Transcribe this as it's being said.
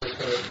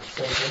We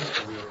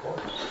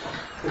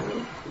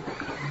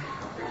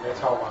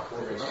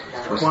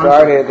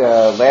started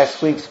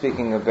last week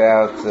speaking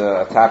about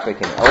a topic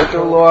in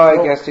elder law,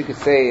 I guess you could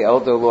say,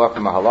 elder law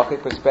from a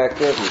halakhic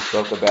perspective. We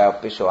spoke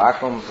about bishul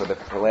akum for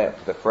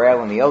the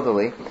frail and the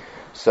elderly.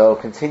 So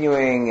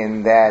continuing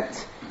in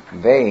that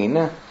vein,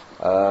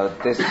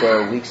 this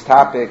week's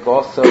topic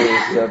also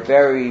is a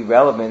very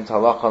relevant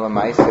halacha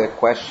l'maaseh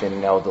question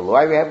in elder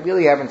law. We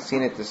really haven't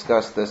seen it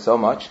discussed so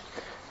much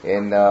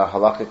in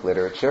halakhic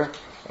literature.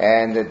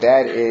 And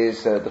that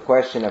is the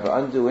question of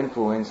undue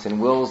influence in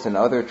wills and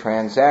other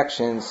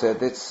transactions.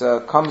 This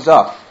comes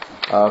up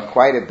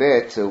quite a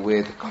bit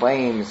with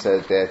claims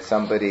that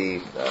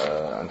somebody,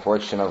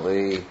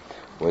 unfortunately,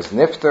 was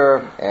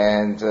nifter,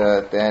 and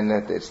then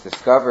it's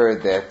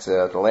discovered that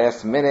the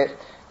last minute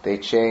they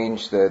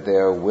changed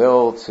their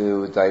will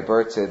to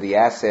divert the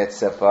assets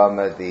from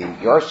the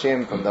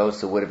yorshim, from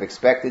those who would have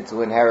expected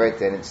to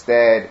inherit, and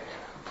instead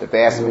the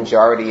vast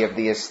majority of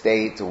the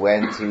estate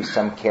went to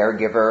some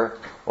caregiver,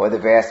 or the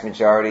vast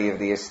majority of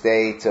the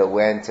estate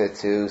went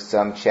to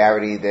some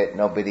charity that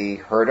nobody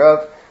heard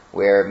of,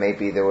 where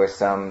maybe there were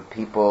some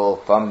people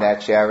from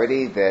that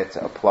charity that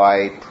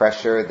applied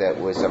pressure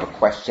that was of a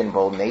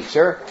questionable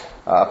nature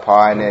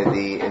upon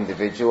the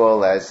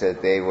individual as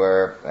they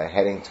were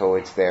heading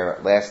towards their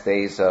last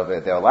days of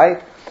their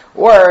life.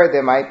 Or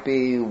there might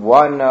be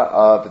one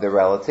of the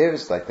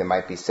relatives, like there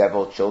might be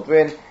several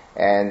children,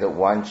 and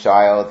one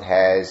child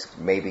has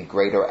maybe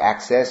greater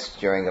access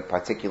during a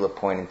particular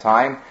point in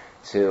time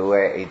to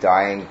a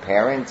dying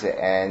parent,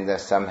 and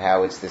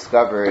somehow it's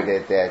discovered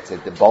that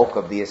the bulk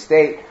of the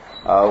estate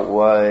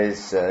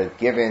was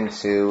given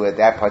to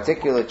that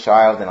particular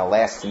child in a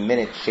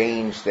last-minute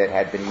change that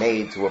had been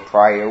made to a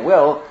prior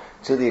will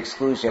to the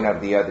exclusion of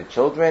the other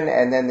children.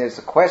 And then there's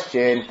a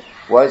question,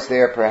 was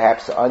there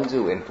perhaps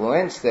undue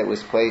influence that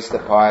was placed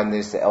upon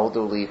this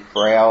elderly,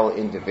 frail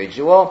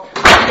individual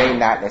who may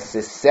not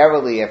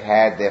necessarily have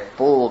had their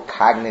full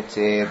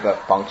cognitive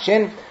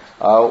function?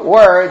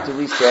 Or do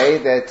we say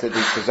that the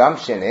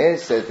presumption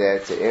is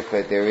that if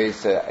there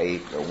is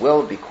a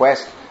will,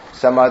 bequest,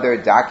 some other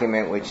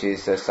document which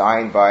is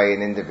signed by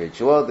an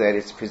individual, that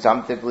it's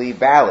presumptively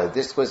valid?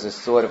 This was a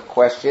sort of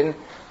question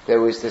that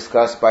was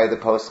discussed by the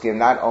poskim,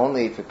 not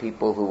only for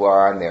people who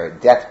are on their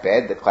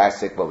deathbed, the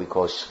classic what we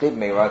call shchid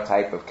meira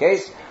type of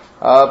case,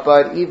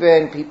 but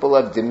even people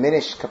of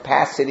diminished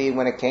capacity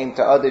when it came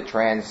to other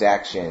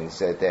transactions,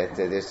 that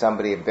there's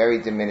somebody of very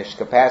diminished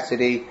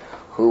capacity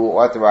who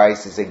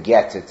authorizes a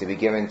get to be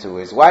given to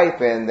his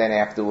wife, and then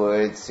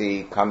afterwards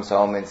he comes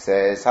home and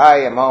says,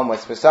 "Hi, I'm home,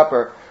 what's for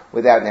supper?"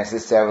 without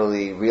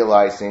necessarily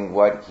realizing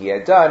what he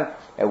had done.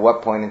 At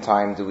what point in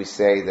time do we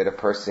say that a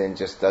person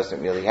just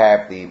doesn't really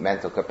have the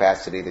mental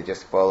capacity to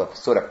just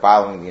sort of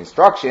following the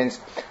instructions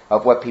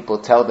of what people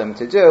tell them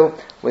to do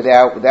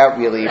without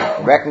really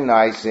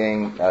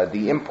recognizing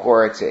the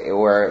import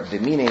or the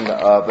meaning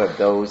of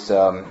those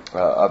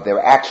of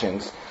their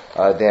actions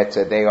that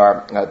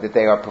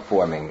they are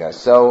performing.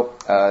 So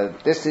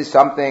this is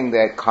something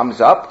that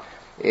comes up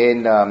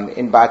in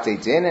Batei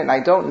Din, and I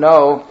don't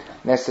know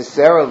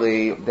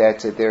necessarily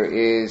that there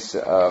is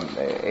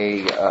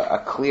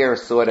a clear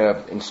sort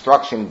of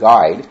instruction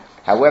guide.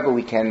 However,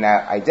 we can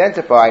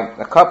identify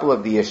a couple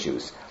of the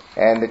issues.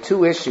 And the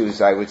two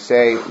issues I would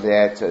say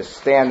that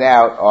stand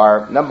out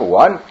are, number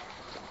one,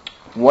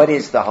 what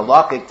is the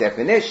halakhic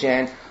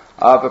definition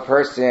of a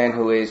person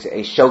who is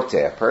a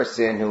shoteh, a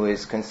person who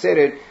is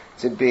considered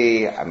to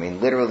be,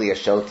 literally a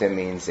shoteh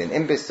means an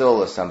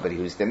imbecile or somebody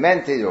who's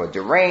demented or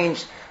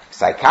deranged,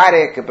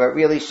 psychotic, but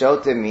really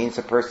shoteh means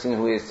a person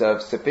who is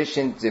of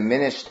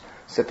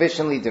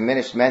sufficiently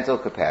diminished mental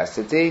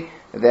capacity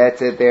that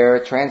their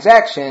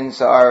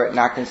transactions are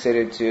not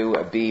considered to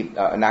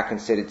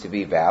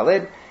be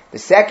valid. The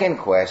second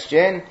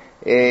question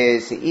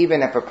is,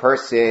 even if a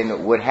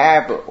person would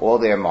have all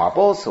their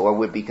marbles or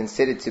would be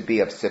considered to be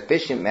of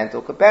sufficient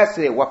mental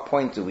capacity, at what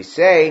point do we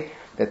say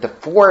that the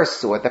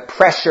force or the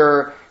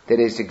pressure that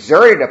is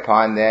exerted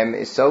upon them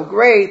is so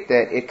great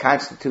that it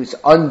constitutes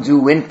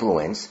undue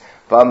influence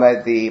from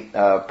the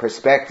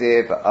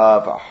perspective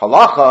of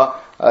halacha,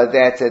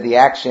 that the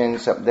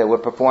actions that were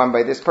performed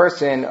by this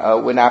person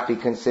would not be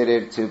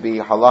considered to be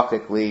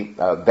halakhically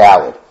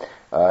valid.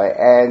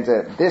 And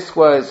this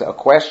was a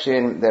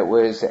question that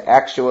was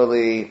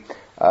actually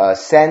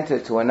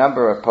sent to a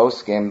number of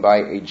poskim by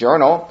a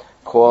journal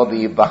called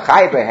the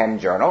Bachai Behem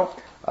Journal.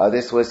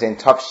 This was in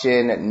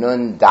Tufshin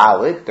Nun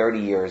Dalit 30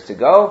 years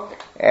ago,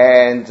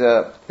 and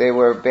there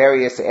were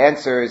various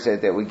answers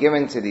that were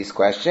given to these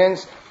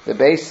questions. The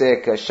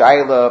basic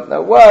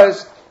shaila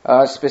was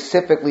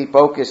specifically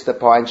focused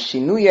upon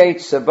shinuyei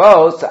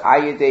tzavos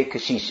ayidei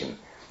kashishim,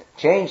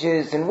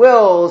 changes in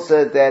wills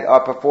that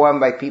are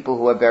performed by people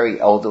who are very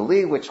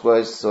elderly, which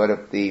was sort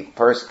of the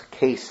first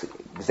case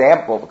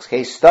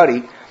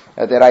study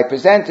that I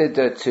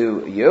presented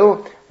to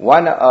you.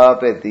 One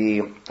of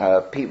the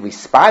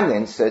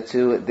respondents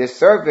to this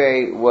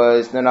survey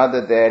was none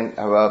other than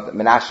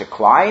Menashe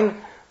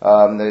Klein,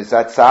 The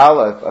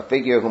Zatzal, a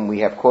figure whom we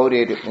have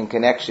quoted in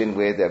connection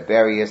with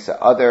various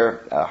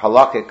other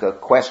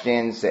halakhic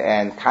questions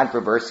and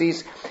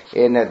controversies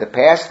in the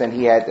past, and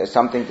he had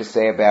something to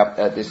say about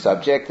this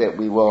subject that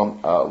we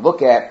will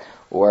look at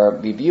or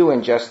review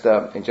in just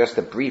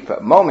a brief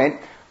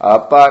moment.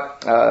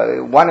 But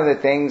one of the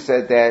things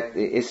that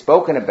is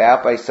spoken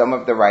about by some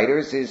of the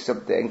writers, is,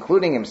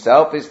 including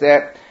himself, is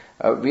that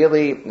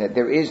really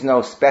there is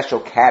no special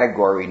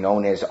category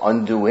known as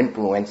undue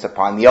influence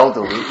upon the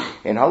elderly.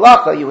 In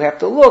halakha, you have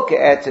to look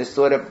at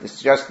sort of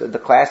just the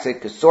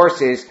classic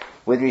sources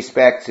with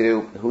respect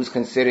to who's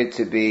considered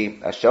to be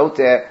a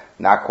shoteh,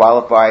 not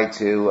qualified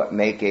to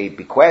make a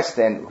bequest,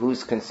 and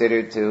who's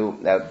considered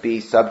to be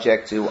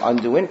subject to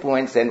undue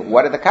influence, and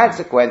what are the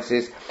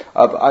consequences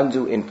of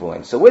undue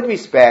influence. So with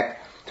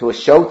respect to a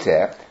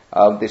shoteh,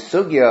 the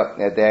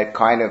sugya that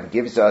kind of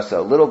gives us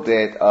a little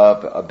bit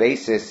of a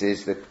basis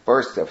is the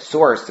first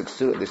source, the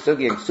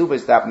sugya in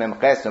Ksubas Daf Mem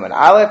Chesem and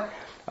Aleph,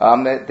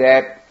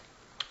 that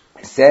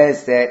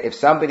says that if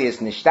somebody is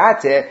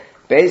nishtate,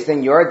 based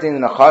on Yordin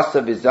and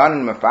Achasav Izan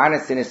and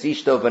Mefanas in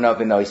Asishto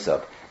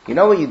V'Noisov. You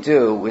know what you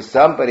do with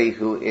somebody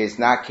who is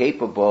not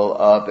capable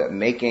of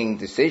making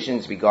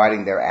decisions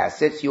regarding their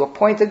assets? You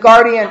appoint a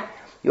guardian.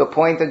 You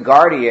appoint a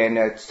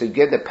guardian to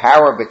give the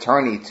power of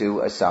attorney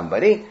to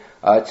somebody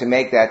to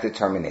make that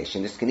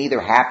determination. This can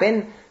either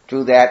happen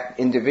through that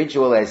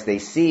individual as they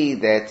see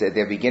that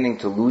they're beginning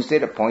to lose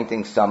it,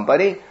 appointing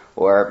somebody,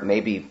 or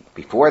maybe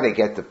before they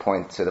get to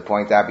the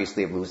point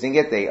obviously of losing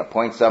it, they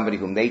appoint somebody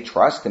whom they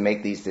trust to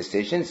make these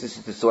decisions. This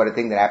is the sort of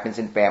thing that happens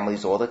in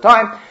families all the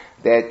time,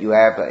 that you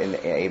have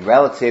a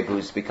relative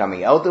who's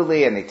becoming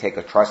elderly and they take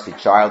a trusted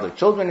child or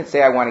children and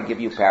say, I want to give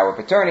you power of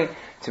attorney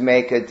to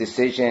make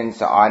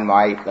decisions on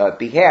my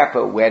behalf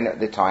when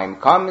the time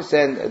comes,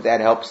 and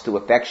that helps to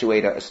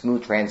effectuate a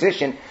smooth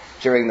transition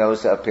during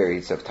those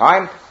periods of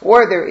time.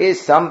 Or there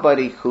is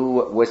somebody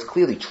who was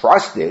clearly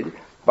trusted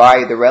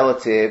by the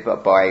relative,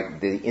 by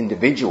the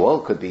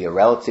individual, it could be a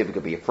relative, it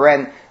could be a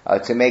friend,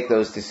 to make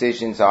those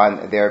decisions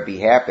on their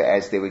behalf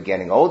as they were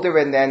getting older,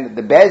 and then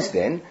the Beis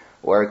Din,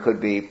 or it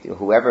could be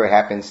whoever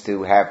happens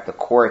to have the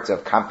courts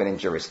of competent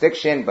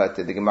jurisdiction, but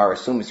the Gemara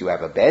assumes you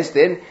have a Beis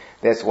Din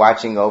that's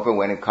watching over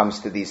when it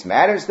comes to these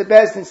matters. The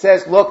Beis Din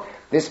says, look,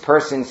 this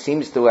person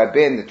seems to have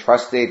been the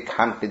trusted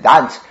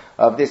confidant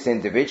of this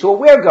individual.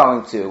 We're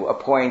going to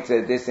appoint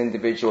this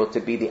individual to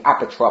be the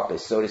apotropos,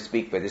 so to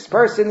speak, for this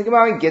person. The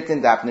Gemara in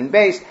Gittin Daf Nun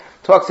Beis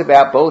talks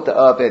about both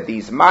of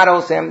these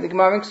models, and the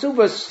Gemara in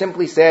Ksubos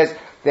simply says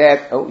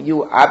that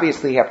you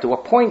obviously have to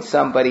appoint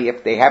somebody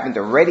if they haven't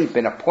already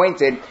been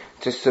appointed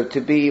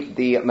to be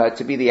the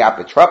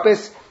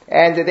apotropos,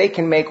 and they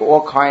can make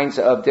all kinds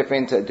of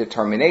different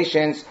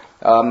determinations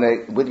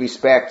with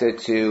respect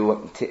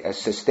to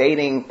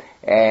sustaining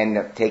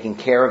and taking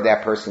care of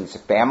that person's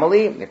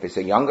family. If it's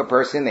a younger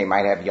person, they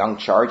might have young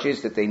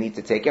charges that they need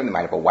to take care of. They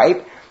might have a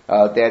wife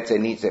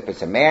if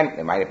it's a man,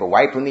 they might have a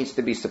wife who needs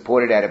to be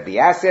supported out of the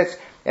assets.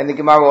 And the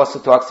Gemara also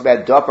talks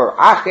about davar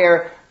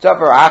acher.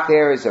 Davar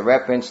acher is a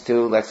reference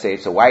to, let's say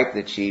it's a wife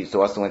that she's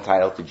also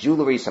entitled to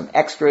jewelry, some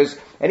extras,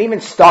 and even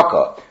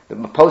staka. The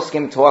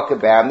poskim talk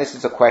about, and this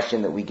is a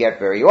question that we get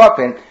very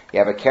often, you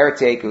have a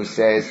caretaker who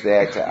says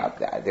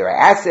that there are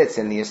assets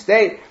in the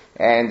estate,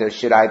 and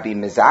should I be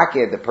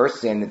mizakeh, the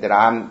person that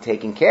I'm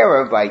taking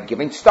care of, by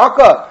giving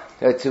staka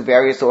to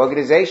various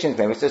organizations?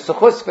 Maybe it's a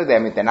suchus for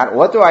them if they're not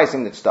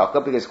authorizing the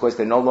staka, because of course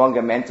they're no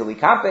longer mentally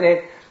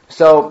competent.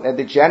 So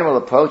the general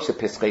approach, the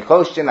Piskei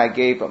Choshen, I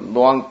gave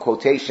long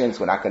quotations.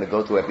 We're not going to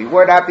go through every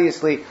word,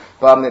 obviously,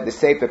 but the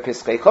Sefer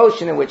Piskei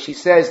Choshen, in which he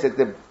says that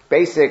the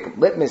basic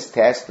litmus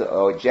test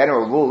or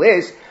general rule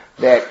is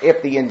that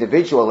if the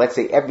individual, let's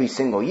say every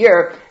single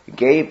year,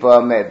 gave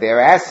their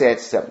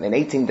assets an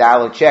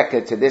 $18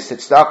 check to this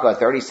tzedakah, a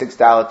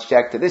 $36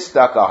 check to this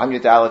tzedakah, a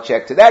 $100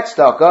 check to that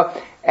tzedakah,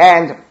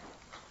 and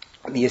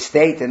the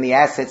estate and the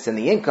assets and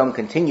the income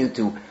continue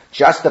to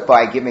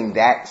justify giving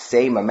that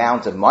same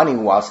amount of money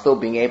while still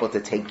being able to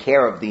take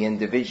care of the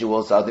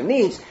individual's other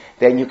needs,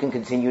 then you can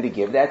continue to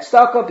give that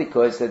tzedakah,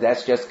 because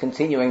that's just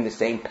continuing the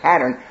same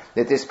pattern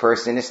that this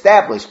person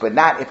established. But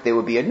not if there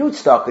would be a new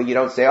tzedakah. You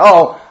don't say,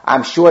 oh,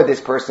 I'm sure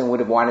this person would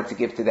have wanted to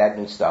give to that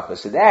new tzedakah.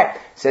 So that,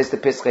 says the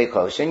Piskei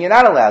Choshen, you're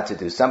not allowed to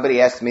do. Somebody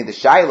asked me the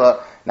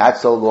shaila not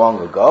so long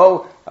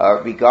ago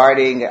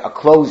regarding a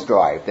clothes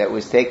drive that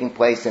was taking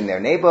place in their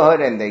neighborhood,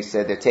 and they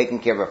said they're taking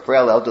care of a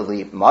frail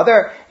elderly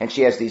mother, and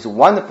she has these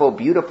wonderful,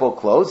 beautiful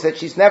clothes that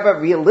she's never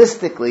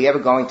realistically ever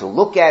going to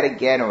look at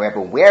again or ever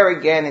wear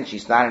again, and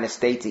she's not in a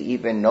state to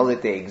even know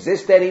that they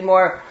exist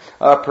anymore,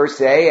 per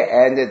se,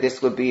 and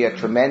this would be a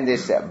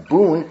tremendous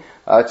boon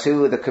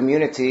to the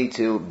community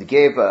to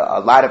give a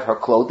lot of her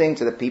clothing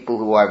to the people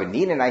who are in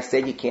need. And I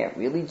said, you can't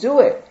really do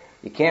it.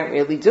 You can't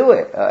really do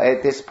it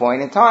at this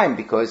point in time,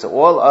 because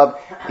all of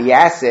the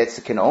assets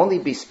can only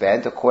be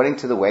spent according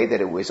to the way that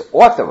it was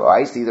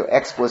authorized, either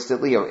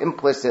explicitly or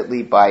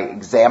implicitly by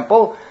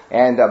example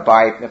and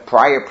by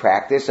prior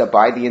practice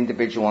by the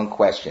individual in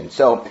question.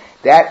 So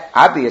that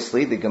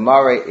obviously the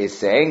Gemara is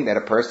saying that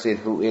a person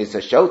who is a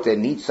shota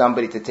needs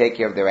somebody to take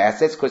care of their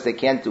assets because they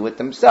can't do it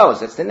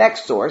themselves. That's the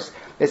next source.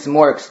 It's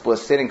more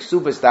explicit. In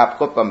Ksubas Daf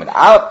Chupam and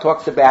Aleph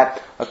talks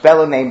about a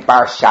fellow named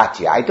Bar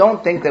Shatia. I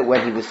don't think that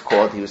when he was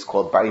called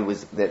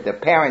the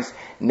parents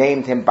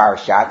named him Bar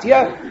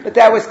Shatia, but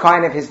that was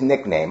kind of his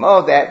nickname.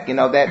 Oh,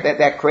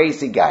 that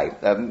crazy guy,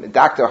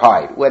 Dr.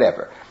 Hyde,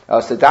 whatever.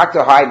 So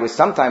Dr. Hyde was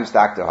sometimes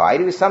Dr. Hyde.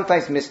 He was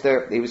sometimes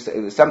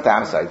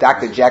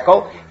Dr.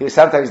 Jekyll. He was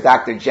sometimes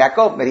Dr.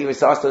 Jekyll, but he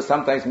was also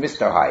sometimes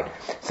Mr. Hyde.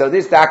 So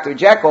this Dr.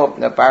 Jekyll,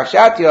 Bar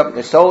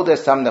Shatia, sold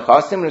us some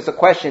nechasim. There's a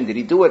question, did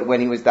he do it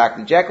when he was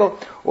Dr. Jekyll,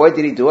 or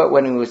did he do it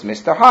when he was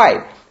Mr.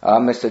 Hyde?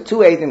 So two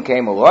Aiden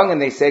came along and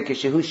they said,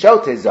 Kishahu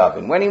shot his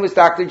oven. When he was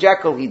Dr.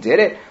 Jekyll, he did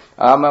it.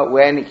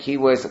 When he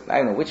was, I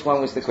don't know, which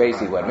one was the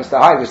crazy one? Mr.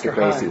 Hyde was the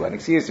crazy one,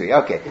 excuse me.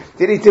 Okay.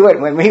 Did he do it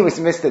when he was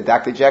Mr.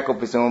 Dr. Jekyll?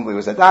 Presumably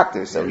was a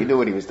doctor, so he knew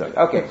what he was doing.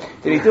 Okay.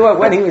 Did he do it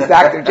when he was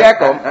Dr.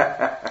 Jekyll?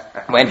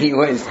 When he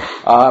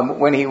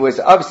was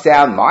of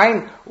sound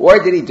mind? Or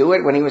did he do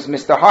it when he was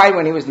Mr. Hyde,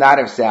 when he was not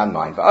of sound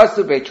mind?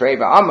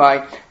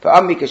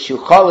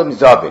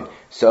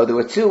 So there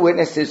were two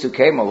witnesses who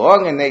came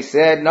along and they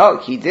said, no,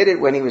 he did it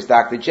when he was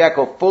Dr.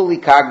 Jekyll, fully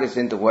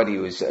cognizant of what he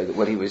was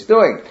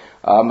doing.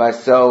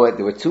 So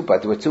there were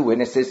two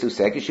witnesses who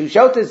said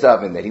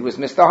that he was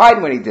Mr.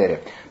 Hyde when he did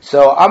it.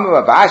 So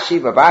Amar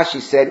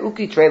Ravashi said,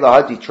 Uki Trey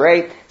Lahadi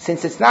Trey,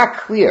 since it's not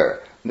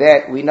clear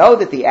that we know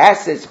that the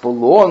assets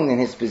belonged in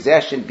his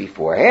possession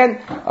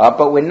beforehand,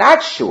 but we're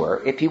not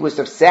sure if he was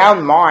of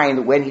sound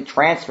mind when he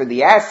transferred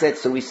the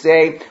assets, so we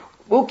say,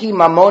 Uki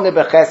Mamona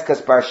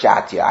Becheskas Bar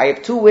Shatia. I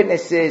have two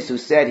witnesses who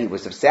said he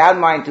was of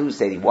sound mind, two who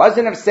said he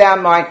wasn't of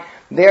sound mind.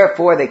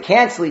 Therefore, they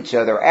cancel each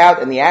other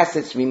out and the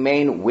assets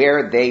remain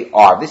where they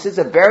are. This is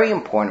a very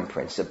important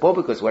principle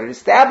because what it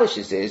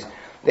establishes is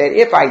that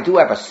if I do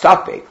have a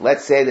suffix,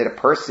 let's say that a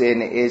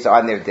person is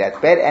on their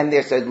deathbed and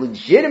there's a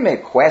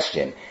legitimate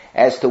question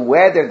as to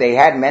whether they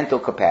had mental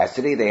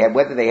capacity,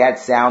 whether they had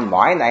sound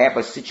mind, I have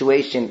a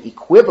situation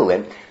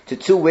equivalent to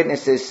two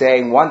witnesses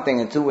saying one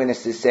thing and two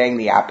witnesses saying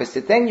the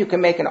opposite thing, you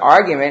can make an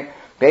argument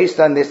based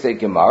on this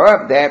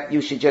Gemara that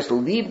you should just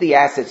leave the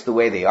assets the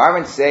way they are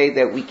and say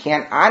that we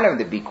can't honor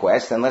the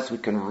bequest unless we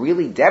can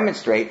really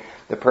demonstrate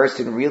the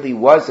person really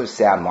was of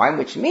sound mind,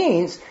 which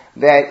means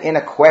that in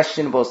a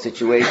questionable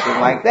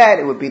situation like that,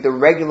 it would be the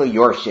regular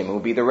Yorshim, it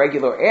would be the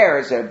regular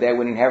heirs that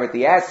would inherit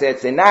the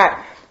assets and not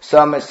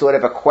some sort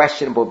of a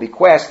questionable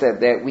bequest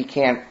that we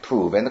can't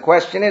prove. And the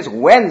question is,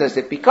 when does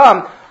it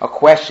become a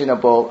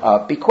questionable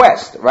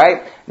bequest,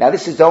 right? Now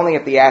this is only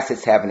if the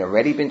assets haven't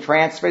already been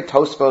transferred.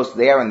 Tosfos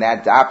there in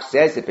that daf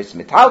says if it's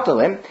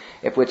metaltalim,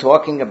 if we're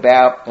talking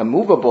about a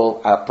movable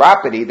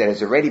property that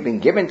has already been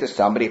given to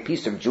somebody, a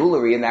piece of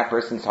jewelry, and that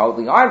person's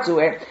holding on to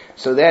it,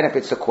 so then if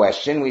it's a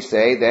question, we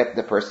say that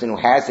the person who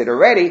has it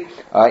already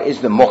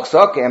is the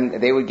muksuk,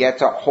 and they would get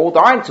to hold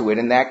on to it.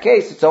 In that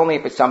case, it's only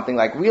if it's something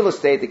like real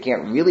estate that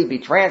can't really be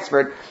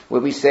transferred,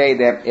 where we say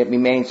that it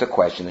remains a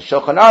question. The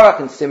Shulchan Aruch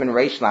and Siman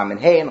Reish Lamed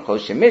Hey and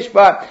Choshen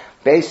Mishpat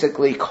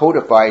basically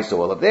codifies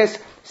all of this,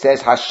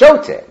 says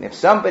Hashote. If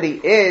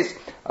somebody is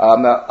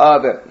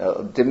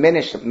of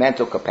diminished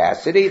mental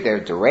capacity, they're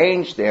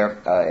deranged, they're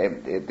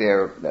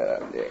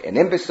an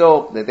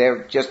imbecile,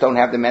 they just don't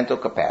have the mental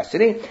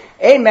capacity.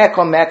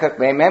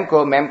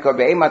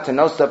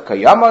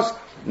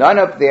 None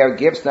of their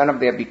gifts, none of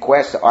their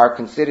bequests are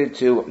considered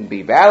to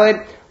be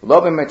valid.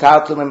 Whether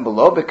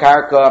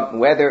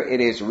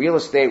it is real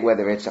estate,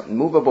 whether it's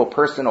movable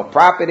personal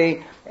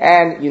property,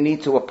 and you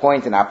need to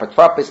appoint an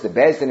apotropos. The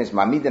Bezdin is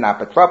mamid an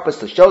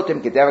apotropos,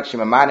 l'shotim kederek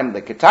shemamanim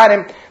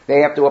l'ketanim.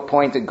 They have to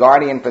appoint a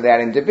guardian for that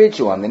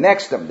individual. And the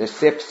next, the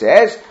Sif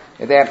says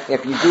that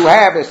if you do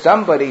have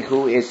somebody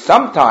who is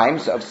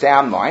sometimes of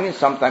sound mind and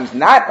sometimes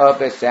not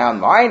of a sound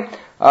mind,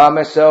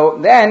 so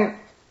then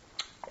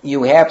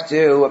you have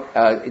to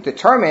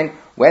determine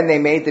when they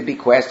made the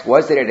bequest,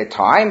 was it at a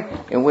time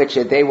in which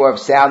they were of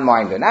sound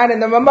mind or not?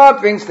 And the Ramah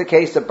brings the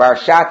case of Bar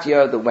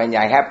Shatia, that when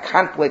I have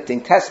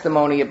conflicting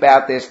testimony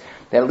about this,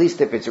 that at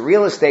least if it's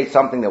real estate,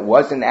 something that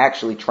wasn't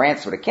actually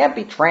transferred, it can't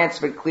be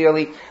transferred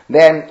clearly,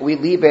 then we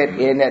leave it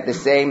in the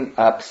same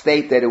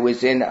state that it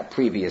was in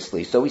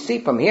previously. So we see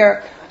from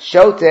here,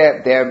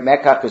 Shoteh, their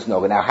Mekach is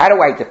no. Now, how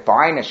do I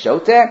define a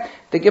Shoteh?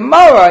 The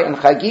Gemara in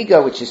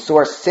Chagiga, which is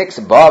source 6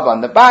 above on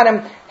the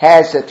bottom,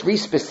 has 3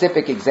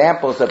 specific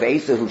examples of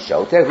Asa who's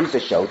Shoteh, who's a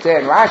Shoteh,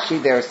 and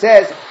Rashi there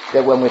says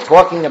that when we're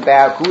talking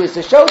about who is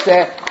a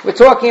Shoteh, we're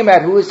talking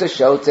about who is a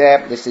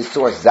Shoteh. This is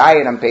source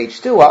Dayan on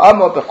page 2.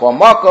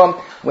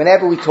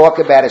 Whenever we talk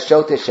about a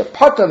Shoteh,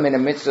 Shepatam in a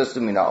mitzvah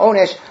min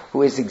onesh,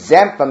 who is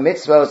exempt from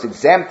mitzvahs,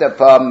 exempt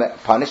from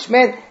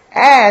punishment,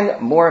 and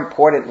more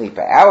importantly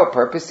for our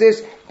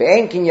purposes,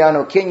 and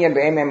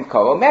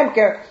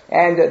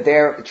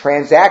their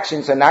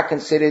transactions are not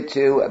considered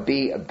to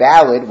be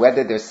valid,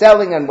 whether they're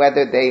selling and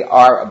whether they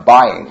are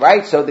buying,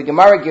 right? So the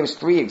Gemara gives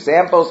 3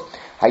 examples.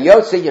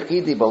 Hayotze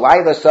Yechidi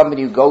B'Layla,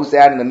 somebody who goes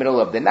out in the middle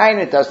of the night.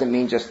 It doesn't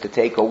mean just to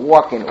take a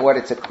walk in order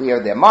to clear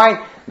their mind.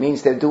 It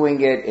means they're doing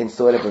it in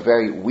sort of a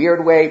very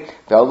weird way.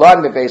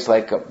 Ve'alon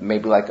bebeis,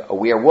 maybe like a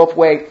werewolf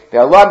way.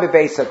 Ve'alon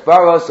bebeis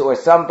akbaros, or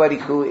somebody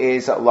who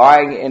is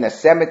lying in a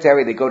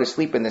cemetery. They go to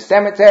sleep in the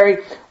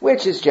cemetery,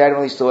 which is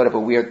generally sort of a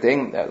weird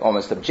thing,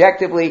 almost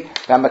objectively.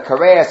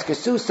 Ve'makareas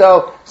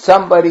kesuso,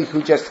 somebody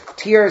who just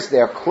tears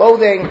their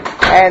clothing.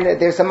 And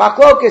there's a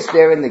machlokas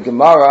there in the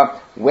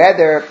Gemara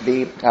whether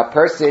the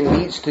person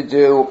needs to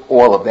do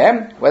all of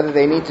them, whether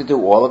they need to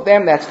do all of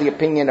them. That's the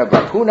opinion of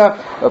Rav Huna.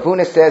 Rav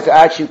Huna says,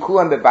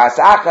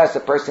 a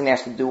person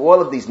has to do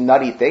all of these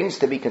nutty things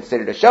to be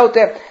considered a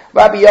shoteh.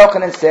 Rabbi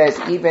Yochanan says,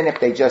 even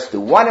if they just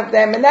do one of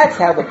them, and that's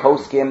how the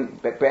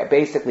poskim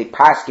basically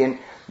paskin,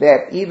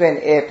 that even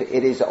if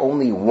it is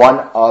only one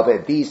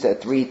of these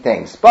three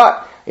things.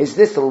 But is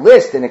this a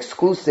list, an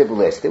exclusive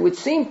list? It would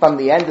seem from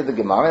the end of the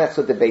Gemara, that's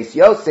what the Beis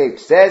Yosef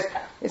says,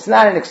 it's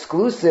not an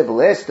exclusive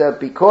list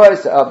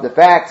because of the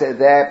fact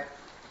that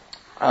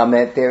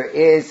there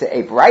is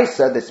a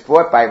brisa that's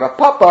brought by Rav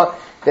Papa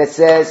that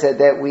says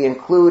that we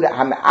include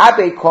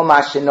Ham'abe kol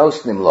ma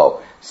shenosnim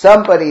lo.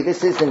 Somebody,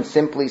 this isn't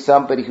simply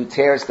somebody who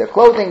tears their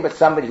clothing, but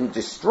somebody who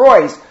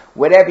destroys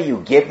whatever you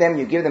give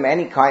them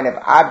any kind of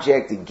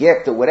object, a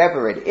gift, or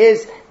whatever it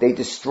is, they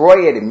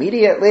destroy it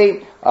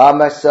immediately.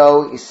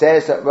 So it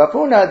says Rav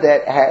Huna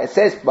that it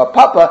says Rav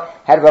Papa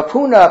had Rav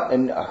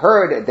Huna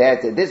heard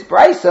that this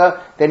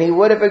brisa, then he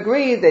would have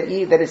agreed that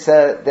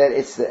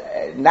it's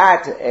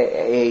not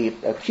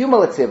a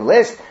cumulative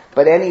list,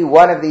 but any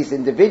one of these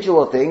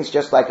individual things,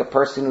 just like a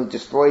person who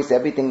destroys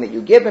everything that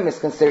you give him is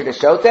considered a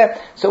shoteh.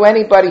 So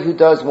anybody who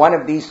does one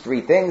of these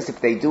three things, if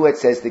they do it,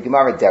 says the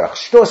Gemara derech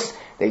shtus,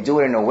 they do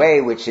it in a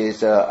way which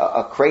is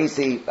a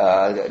crazy,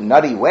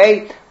 nutty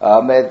way,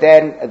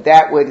 then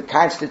that would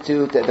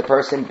constitute the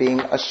person being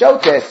a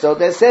shoteh. So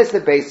there says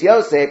the Beis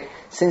Yosef,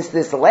 since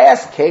this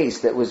last case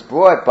that was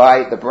brought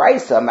by the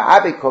Brisa,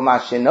 Ma'abe kol ma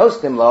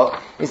shenosnim lo,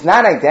 is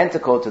not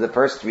identical to the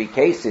first three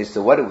cases,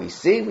 so what do we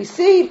see? We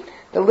see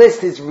the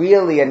list is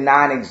really a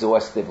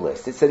non-exhaustive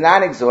list. It's a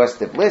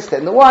non-exhaustive list,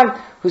 and the one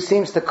who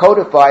seems to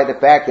codify the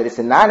fact that it's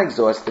a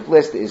non-exhaustive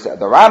list is the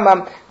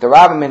Rambam. The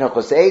Rambam in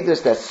Hilchos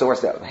Eidus, that's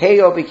source of Hay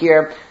over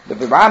here. The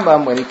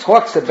Rambam, when he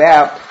talks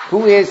about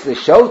who is the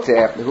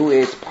shoteh, who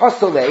is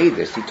pasol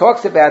le'edus, he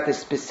talks about this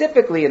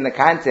specifically in the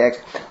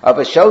context of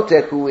a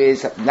shoteh who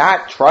is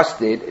not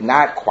trusted,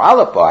 not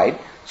qualified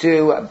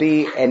to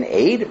be an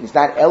aid. He's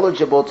not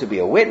eligible to be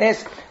a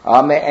witness.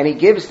 And he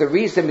gives the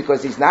reason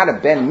because he's not a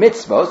ben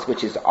mitzvos,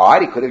 which is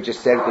odd. He could have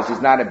just said because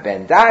he's not a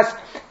ben das.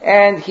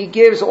 And he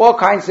gives all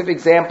kinds of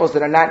examples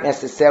that are not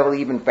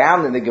necessarily even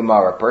found in the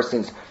Gemara.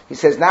 He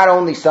says not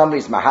only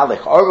somebody's mahalech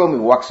orum, he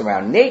walks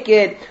around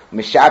naked,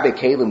 mishabek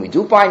kelim, we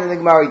do find in the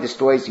Gemara, he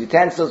destroys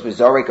utensils,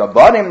 v'zorek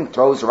abonim,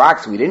 throws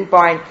rocks, we didn't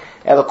find.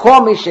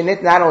 Elakol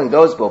mishenit, not only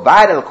those,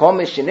 bobad, elakol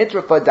mishenit,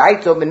 rafa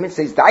daito, and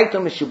says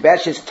daito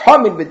mishubeshes,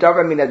 tomid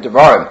b'davar min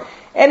advarim.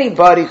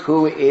 Anybody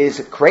who is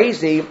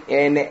crazy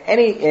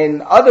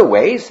in other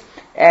ways,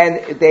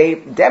 and they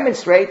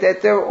demonstrate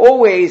that they're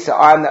always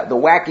on the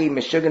wacky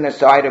Meshugana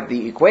side of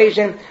the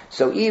equation.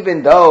 So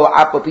even though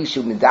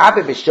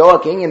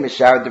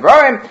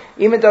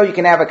even though you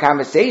can have a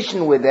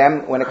conversation with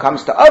them when it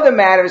comes to other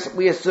matters,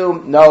 we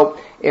assume no,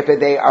 if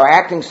they are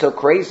acting so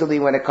crazily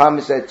when it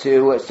comes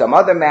to some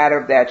other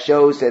matter, that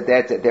shows that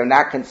they're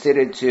not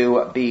considered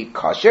to be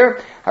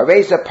kosher.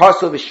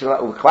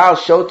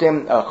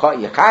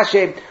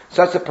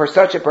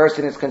 Such a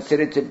person is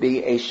considered to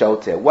be a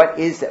shoteh. What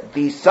is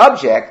the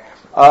subject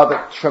of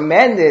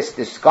tremendous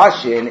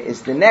discussion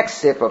is the next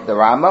sip of the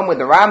Rambam, where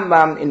the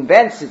Rambam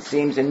invents, it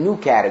seems, a new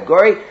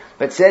category,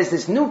 but says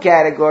this new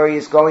category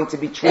is going to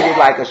be treated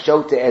like a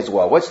shoteh as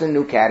well. What's the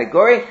new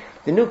category?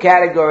 The new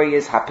category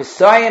is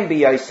hapisayim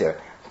b'yoser.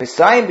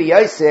 Pesayim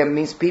b'yoser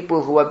means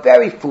people who are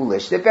very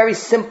foolish. They're very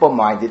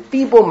simple-minded,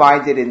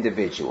 feeble-minded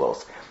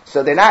individuals.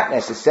 So they're not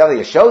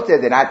necessarily a shoteh,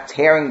 they're not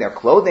tearing their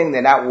clothing,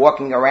 they're not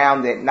walking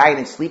around at night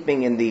and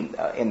sleeping in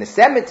the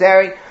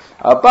cemetery,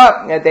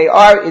 but they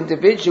are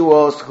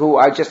individuals who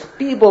are just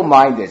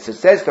feeble-minded. So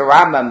says the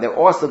Rambam, they're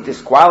also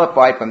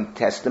disqualified from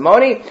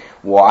testimony.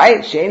 Why?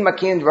 Shein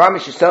makin dvar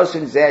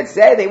mishisosun zed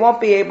zed. They won't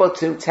be able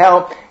to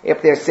tell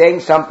if they're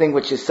saying something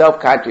which is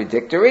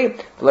self-contradictory.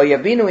 Lo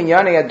yavinu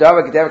inyanei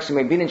adavar k'derech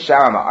shemebin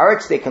sharam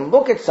haaretz. They can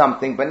look at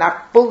something but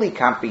not fully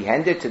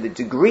comprehend it to the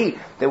degree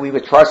that we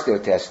would trust their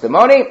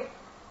testimony.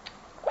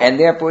 And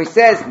therefore he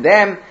says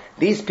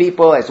these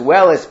people, as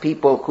well as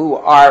people who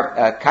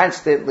are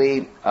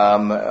constantly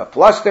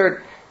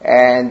flustered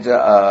and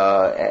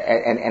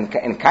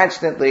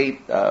constantly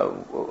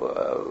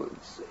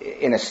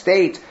in a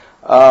state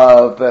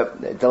of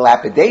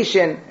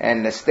dilapidation and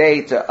in a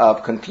state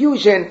of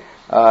confusion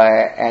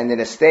and in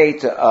a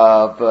state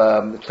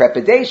of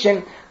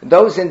trepidation,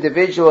 those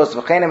individuals,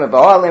 all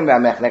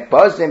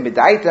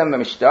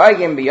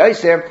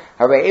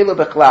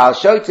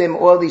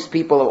these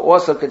people are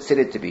also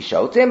considered to be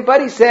shotim.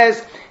 But he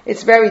says,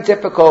 it's very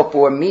difficult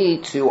for me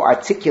to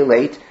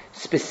articulate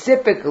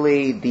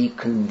specifically the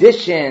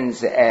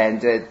conditions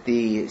and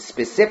the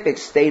specific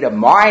state of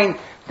mind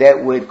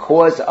that would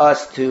cause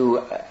us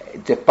to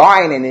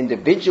define an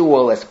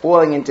individual as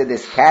falling into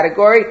this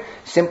category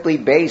simply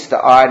based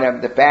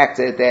on the fact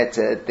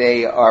that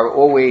they are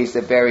always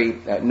very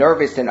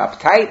nervous and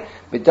uptight.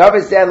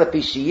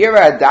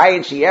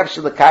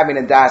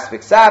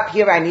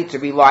 Here I need to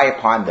rely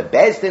upon the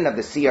Bezdin of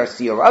the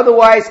CRC or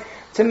otherwise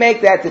to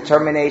make that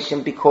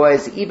determination,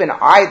 because even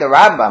I, the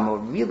Rambam, who are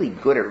really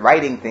good at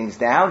writing things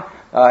down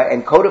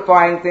and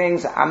codifying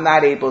things, I'm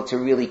not able to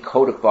really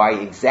codify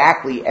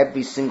exactly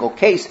every single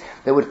case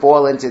that would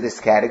fall into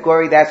this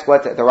category. That's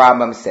what the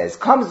Rambam says.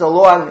 Comes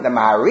along the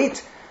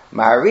Maharit.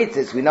 Maharit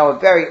is, we know, a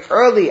very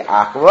early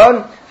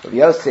Achron of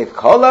Yosef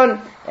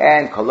Kolon,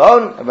 and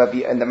Kolon,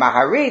 and the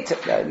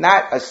Maharit,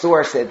 not a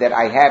source that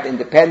I have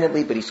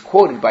independently, but he's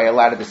quoted by a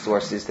lot of the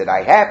sources that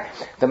I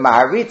have. The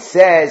Maharit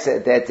says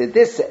that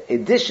this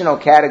additional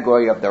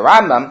category of the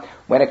Rambam,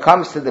 when it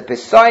comes to the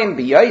Pesayim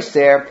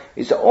B'Yoser,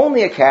 is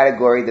only a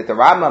category that the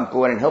Rambam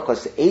brought in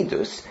Hilchos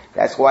Edus.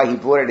 That's why he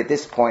brought it at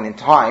this point in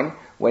time,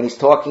 when he's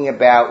talking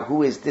about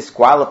who is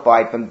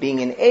disqualified from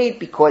being an aid,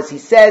 because he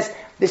says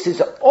this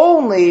is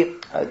only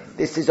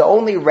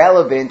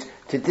relevant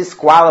to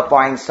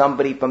disqualifying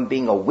somebody from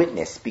being a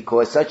witness,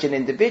 because such an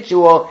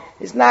individual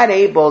is not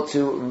able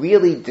to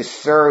really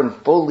discern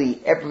fully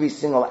every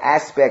single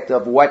aspect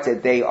of what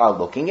they are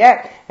looking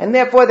at, and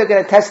therefore they're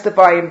going to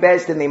testify in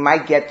Bezdin, and they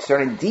might get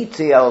certain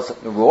details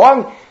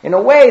wrong in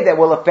a way that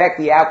will affect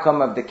the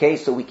outcome of the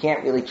case, so we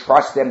can't really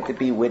trust them to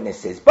be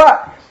witnesses.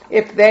 But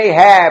if they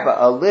have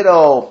a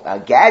little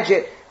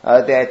gadget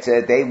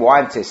that they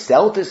want to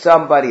sell to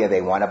somebody, or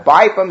they want to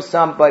buy from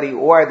somebody,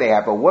 or they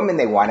have a woman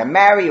they want to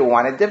marry or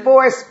want to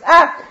divorce,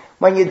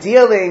 when you're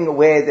dealing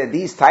with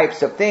these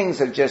types of things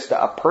of just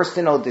a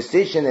personal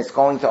decision that's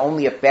going to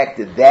only affect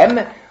them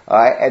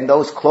and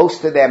those close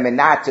to them and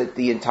not to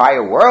the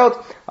entire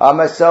world,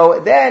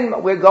 so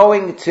then we're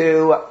going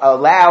to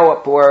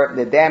allow for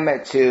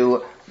them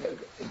to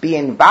be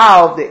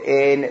involved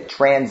in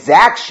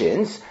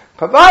transactions,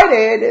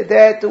 provided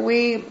that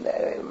we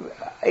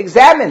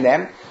examine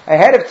them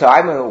ahead of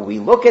time. We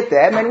look at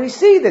them and we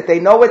see that they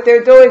know what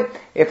they're doing.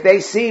 If they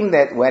seem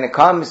that when it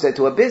comes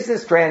to a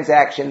business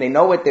transaction, they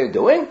know what they're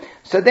doing,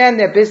 so then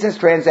their business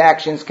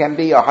transactions can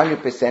be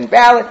 100%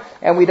 valid,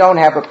 and we don't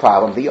have a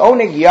problem. The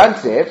Oneg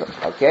Yontiv,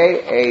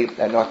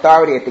 an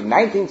authority, I think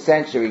 19th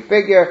century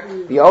figure,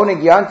 the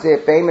Oneg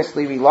Yontiv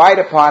famously relied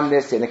upon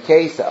this in a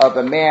case of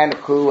a man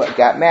who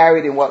got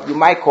married in what you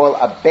might call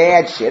a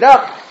bad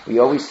shidduch. We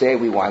always say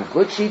we want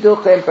good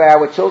shidduchim for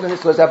our children.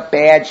 This was a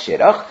bad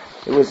shidduch.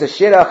 It was a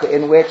shidduch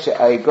in which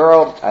a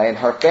girl and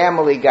her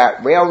family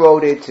got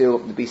railroaded to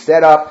be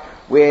set up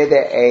with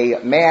a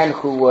man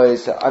who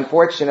was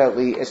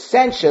unfortunately,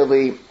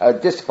 essentially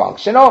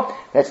dysfunctional.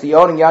 That's the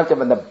Oneg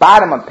Yontiv on the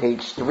bottom on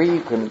page 3.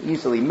 You can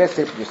easily miss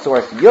it. Your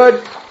source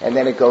Yud, and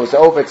then it goes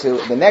over to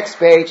the next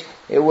page.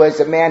 It was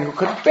a man who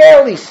could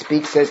barely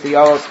speak, says the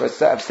Oros for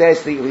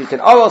he's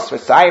an Oros for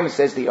Sayim,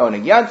 says the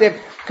Oneg Yontiv,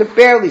 could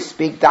barely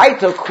speak.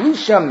 Daito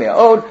klusha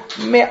me'od,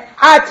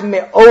 me'at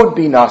me'od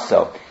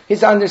binaso.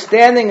 His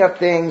understanding of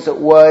things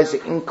was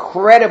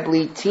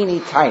incredibly teeny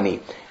tiny,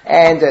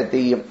 and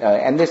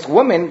this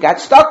woman got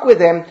stuck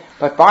with him.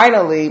 But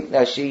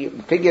finally, she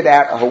figured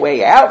out her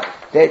way out.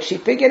 That she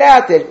figured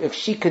out that if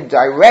she could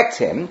direct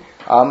him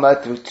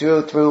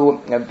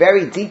through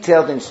very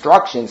detailed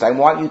instructions, I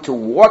want you to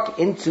walk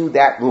into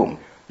that room.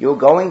 You're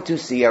going to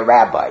see a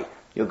rabbi.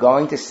 You're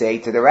going to say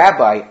to the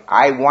rabbi,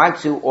 I want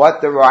to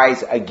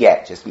authorize a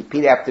get. Just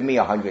repeat after me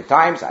 100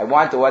 times. I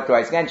want to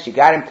authorize a get. She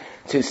got him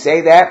to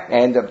say that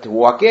and to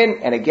walk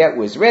in, and a get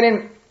was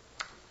written.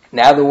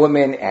 Now the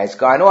woman has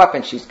gone off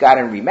and she's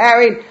gotten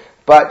remarried,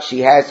 but she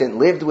hasn't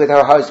lived with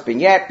her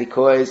husband yet,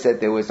 because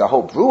there was a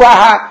whole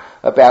brouhaha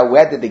about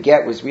whether the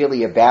get was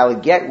really a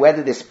valid get,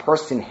 whether this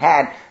person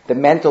had the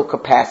mental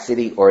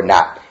capacity or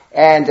not.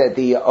 And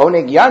the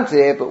Oneg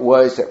Yontiv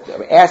was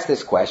asked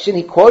this question.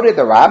 He quoted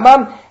the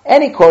Rambam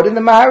and he quoted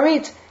the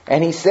Maharit.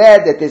 And he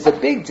said that there's a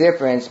big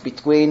difference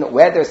between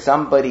whether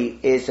somebody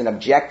is an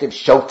objective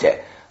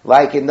shoteh,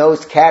 like in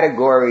those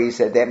categories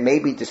that may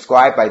be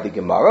described by the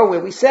Gemara, where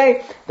we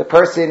say the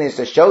person is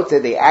a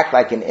shoteh, they act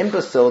like an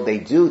imbecile, they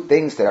do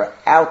things that are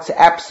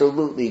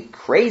absolutely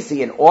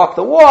crazy and off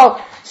the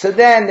wall, so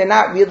then they're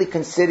not really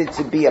considered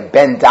to be a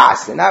ben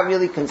das. They're not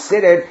really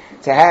considered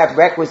to have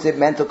requisite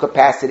mental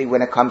capacity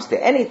when it comes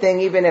to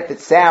anything, even if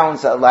it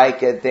sounds like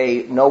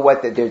they know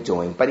what they're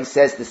doing. But he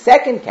says the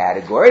second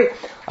category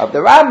of the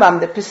Rambam,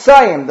 the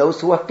Pesayim,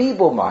 those who are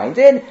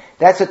feeble-minded,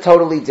 that's a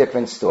totally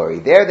different story.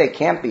 There they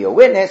can't be a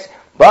witness,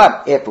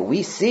 but if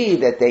we see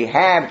that they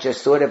have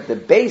just sort of the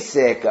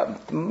basic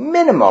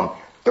minimum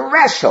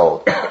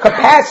threshold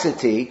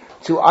capacity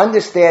to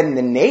understand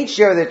the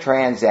nature of the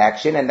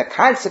transaction and the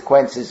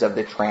consequences of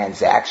the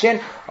transaction.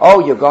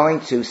 Oh, you're going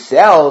to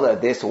sell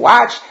this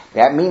watch.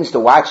 That means the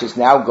watch is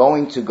now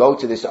going to go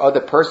to this other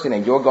person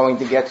and you're going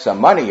to get some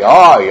money.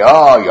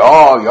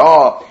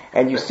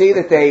 and you see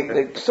that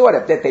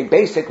they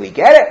basically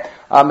get it.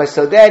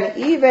 So then,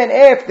 even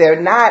if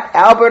they're not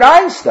Albert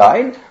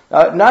Einstein,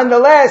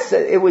 nonetheless,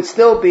 it would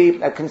still be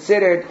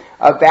considered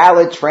a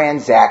valid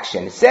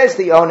transaction. It says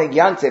the Oneg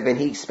Yontiv, and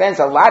he spends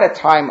a lot of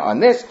time on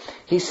this.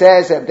 He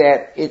says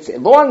that it's as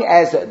long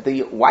as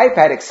the wife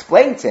had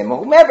explained to him,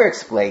 or whomever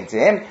explained to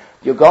him,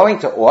 you're going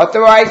to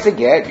authorize the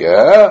get,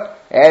 yeah,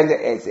 and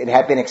it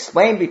had been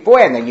explained before,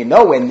 and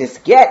then when this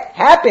get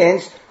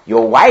happens,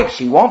 your wife,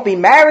 she won't be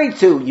married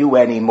to you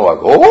anymore.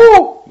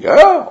 Oh,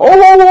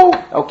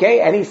 yeah,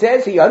 okay, and he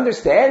says he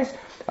understands,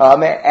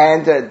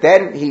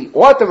 then he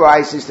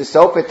authorizes the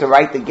sofer to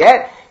write the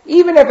get,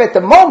 even if at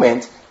the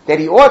moment that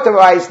he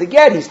authorized the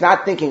get, he's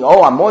not thinking,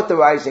 I'm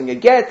authorizing a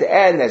get,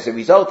 and as a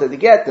result of the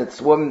get,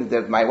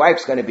 my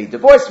wife's going to be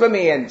divorced from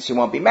me, and she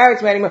won't be married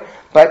to me anymore.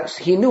 But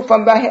he knew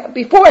from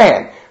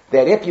beforehand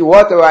that if you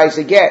authorize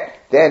a get,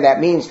 then that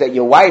means that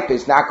your wife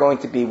is not going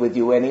to be with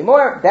you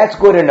anymore. That's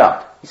good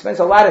enough. He spends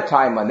a lot of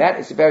time on that.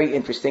 It's very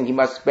interesting. He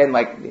must spend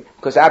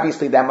because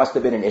obviously that must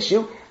have been an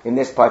issue in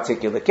this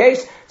particular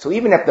case. So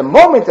even at the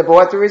moment of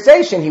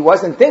authorization, he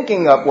wasn't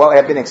thinking of what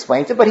had been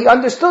explained to him, but he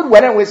understood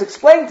when it was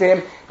explained to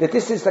him that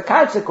this is the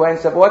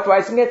consequence of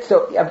authorizing it.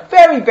 So a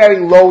very, very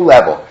low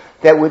level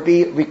that would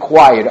be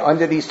required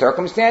under these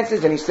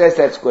circumstances, and he says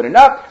that's good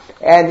enough.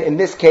 And in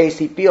this case,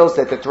 he feels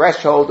that the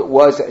threshold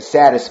was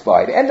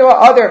satisfied. And there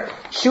are other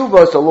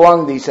shuvos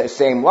along these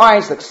same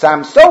lines. The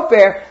Sam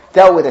Sofer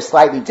dealt with a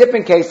slightly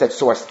different case. That's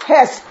source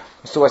Tes,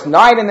 source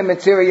 9 in the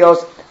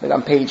materials. And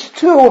on page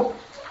 2,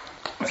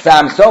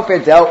 Sam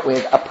Sofer dealt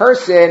with a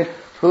person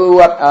who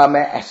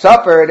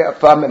suffered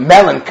from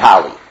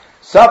melancholy,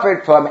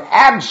 suffered from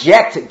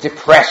abject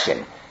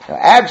depression. Now,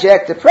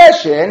 abject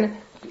depression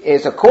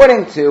is,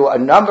 according to a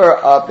number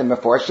of the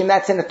Meforshim,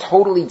 that's in a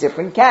totally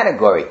different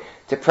category.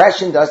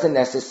 Depression doesn't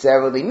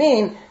necessarily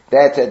mean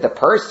that the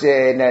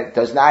person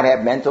does not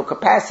have mental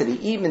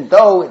capacity, even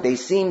though they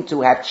seem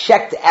to have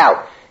checked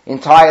out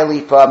entirely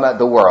from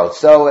the world.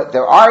 So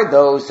there are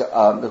those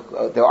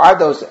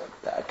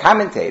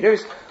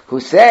commentators who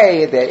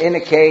say that in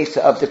a case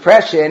of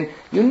depression,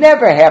 you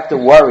never have to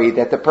worry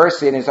that the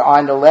person is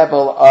on the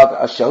level of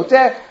a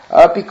shoteh,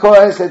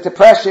 because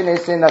depression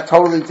is in a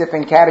totally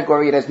different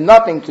category. It has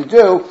nothing to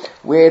do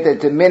with a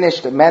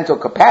diminished mental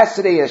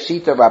capacity. A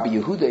shita Rabbi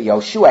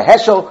Yoshua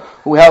Heschel,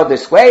 who held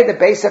this way. The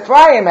Beis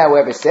Ephraim,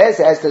 however, says,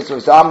 as does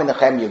Razal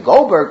Menachem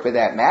Goldberg for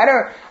that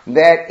matter,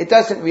 that it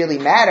doesn't really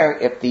matter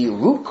if the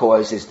root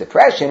cause is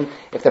depression.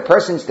 If the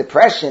person's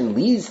depression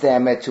leads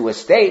them to a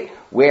state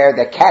where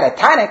they're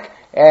catatonic,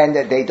 and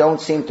they don't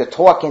seem to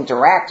talk,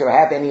 interact, or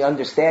have any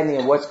understanding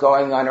of what's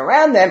going on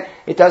around them,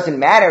 it doesn't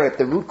matter if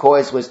the root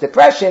cause was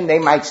depression, they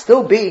might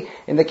still be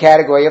in the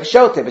category of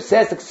shotev. It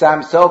says the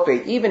Ksam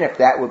Sofer, even if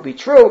that would be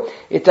true,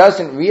 it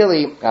doesn't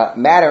really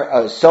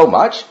matter so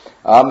much,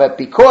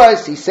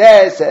 because he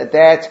says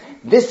that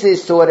this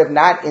is sort of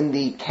not in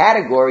the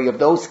category of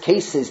those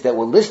cases that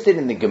were listed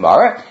in the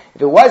Gemara.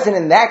 If it wasn't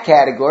in that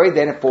category,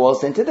 then it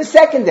falls into the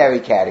secondary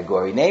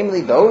category,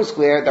 namely those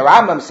where the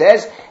Rambam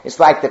says it's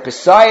like the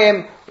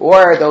Pesayim,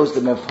 or those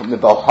the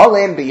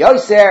Boholim,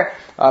 B'Yoser,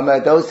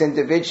 those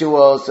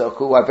individuals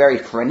who are very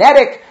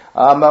frenetic,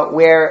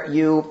 where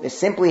you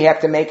simply have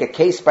to make a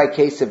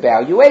case-by-case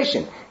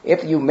evaluation.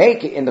 If you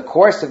make, in the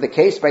course of the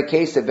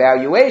case-by-case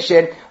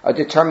evaluation, a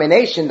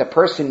determination the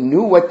person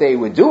knew what they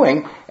were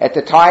doing at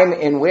the time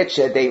in which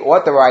they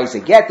authorized a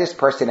get, this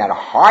person had a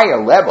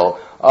higher level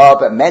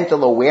of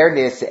mental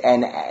awareness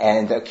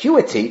and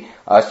acuity,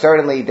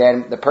 certainly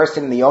than the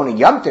person in the Oneg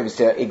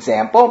Yontiv's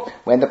example,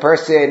 when the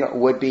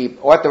person would be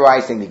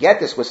authorizing the get.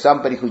 This was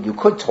somebody who you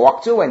could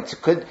talk to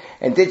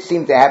and did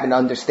seem to have an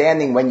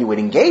understanding when you would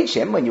engage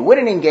him. When you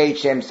wouldn't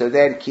engage him, so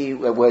then he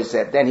was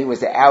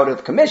out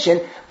of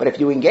commission. But if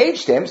you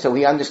engaged him, so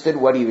he understood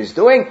what he was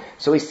doing.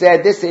 So he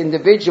said this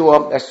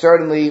individual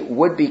certainly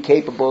would be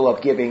capable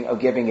of giving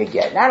a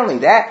get. Not only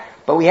that,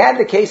 but we had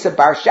the case of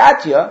Bar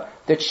Shatya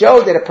that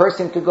showed that a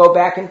person could go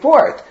back and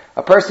forth.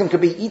 A person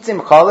could be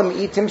Itim Cholim,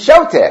 Itim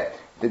Shoteh.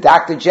 The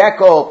Dr.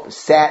 Jekyll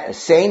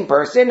sane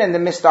person and the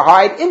Mr.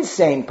 Hyde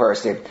insane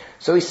person.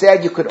 So he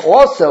said you could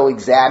also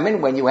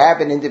examine when you have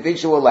an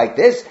individual like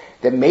this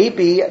that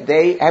maybe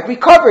they have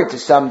recovered to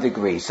some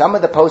degree. Some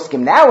of the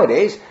poskim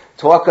nowadays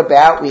talk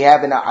about, we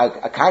have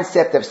a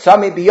concept of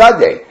Sami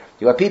Biyadeh.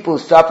 You have people who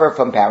suffer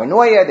from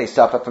paranoia, they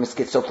suffer from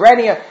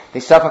schizophrenia,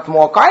 they suffer from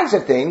all kinds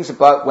of things,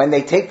 but when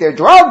they take their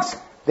drugs,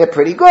 they're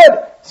pretty good.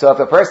 So if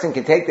a person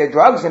can take their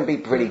drugs and be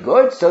pretty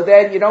good, so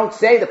then you don't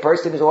say the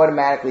person is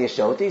automatically a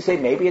shoti. You say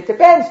maybe it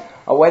depends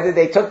on whether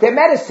they took their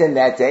medicine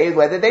that day,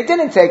 whether they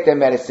didn't take their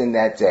medicine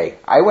that day.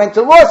 I went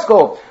to law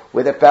school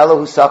with a fellow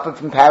who suffered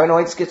from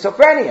paranoid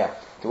schizophrenia.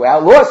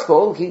 Throughout law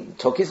school, he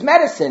took his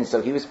medicine,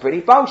 so he was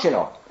pretty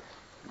functional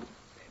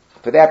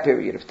for that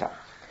period of time.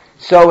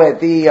 So one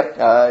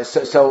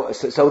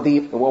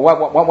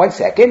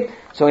second.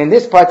 So in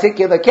this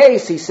particular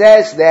case, he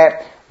says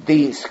that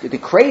the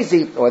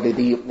crazy or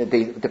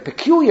the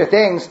peculiar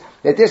things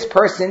that this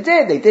person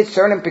did. They did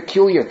certain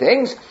peculiar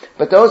things,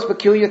 but those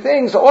peculiar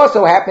things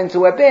also happen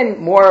to have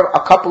been more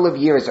a couple of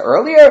years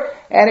earlier,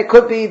 and it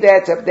could be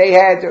that they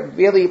had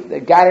really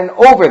gotten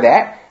over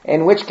that,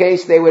 in which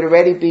case they would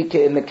already be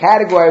in the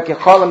category of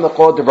Kecholim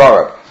L'Chol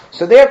Devarov.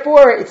 So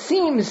therefore, it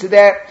seems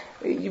that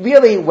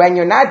really, when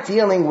you're not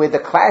dealing with the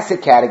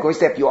classic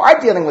categories, if you are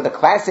dealing with the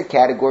classic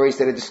categories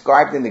that are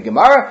described in the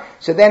Gemara,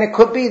 so then it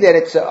could be that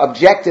it's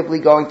objectively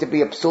going to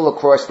be a psul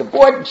across the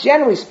board.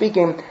 Generally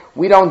speaking,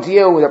 we don't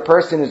deal with a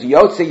person who's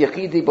Yotze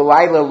Yechidi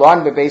B'Layla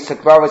Lon B'Beis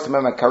HaKvaros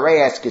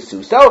Memakarei as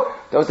Kesuso.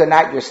 Those are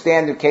not your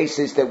standard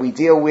cases that we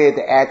deal with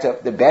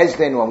at the Beis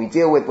Din, when we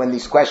deal with when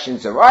these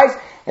questions arise.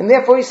 And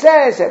therefore he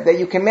says that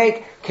you can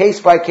make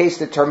case-by-case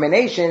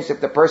determinations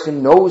if the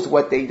person knows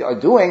what they are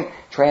doing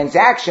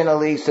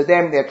transactionally, so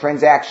then their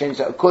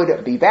transactions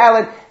could be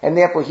valid, and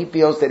therefore he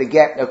feels that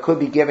it could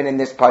be given in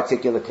this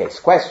particular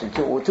case.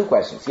 Two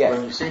questions, yes.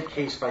 When you say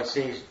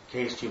case-by-case,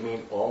 do you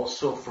mean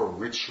also for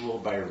ritual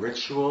by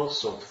ritual?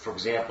 So, for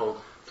example,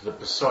 for the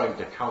Pesoim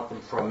to count them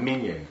for a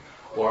minyan,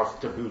 or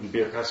to do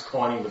Birkas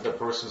Kohanim with the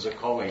person's a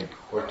Kohen,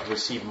 or to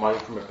receive money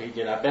from a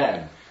Pidyon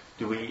Aben?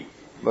 Do we...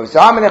 But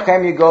Zalman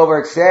Nechem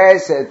Goldberg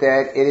says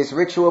that it is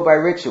ritual by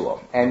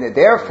ritual, and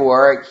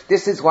therefore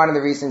this is one of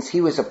the reasons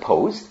he was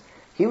opposed.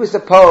 He was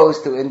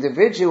opposed to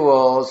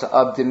individuals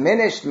of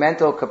diminished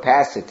mental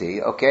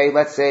capacity,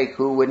 let's say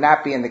who would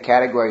not be in the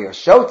category of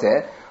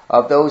Shote,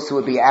 of those who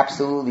would be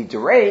absolutely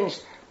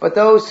deranged, but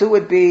those who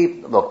would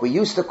be, we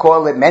used to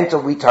call it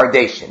mental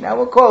retardation. Now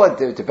we'll call it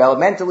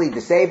developmentally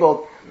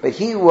disabled, but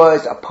he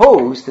was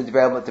opposed to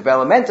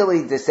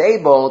developmentally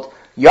disabled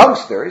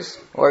youngsters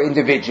or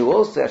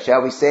individuals,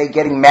 shall we say,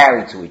 getting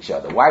married to each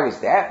other. Why was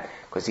that?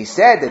 Because he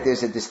said that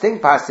there's a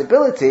distinct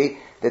possibility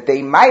that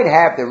they might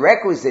have the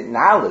requisite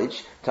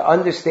knowledge to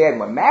understand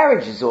what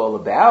marriage is all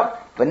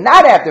about, but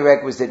not have the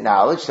requisite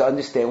knowledge to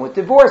understand what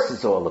divorce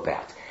is all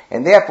about.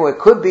 And therefore it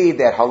could be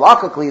that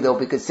halakhically they'll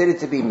be considered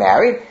to be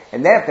married,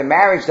 and then if the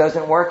marriage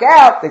doesn't work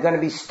out, they're going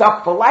to be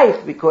stuck for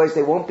life because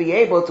they won't be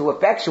able to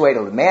effectuate,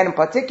 or the man in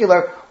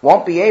particular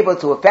won't be able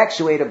to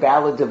effectuate a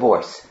valid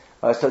divorce.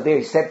 So there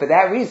he said for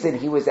that reason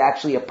he was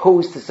actually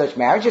opposed to such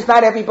marriages.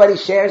 Not everybody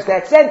shares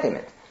that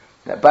sentiment.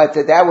 But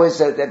that was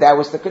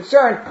the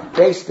concern,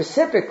 based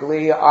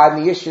specifically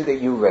on the issue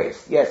that you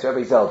raised. Yes,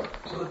 Rabbi Zelda.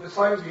 So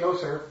besides the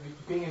Oser,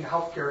 being in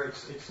healthcare,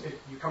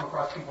 you come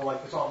across people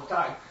like this all the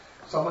time.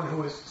 Someone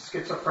who is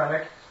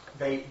schizophrenic,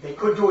 they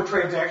could do a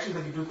transaction,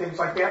 they could do things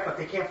like that, but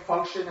they can't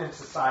function in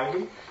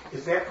society.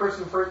 Is that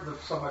person,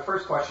 so my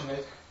first question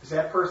is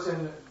that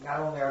person, not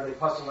only are they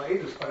pasul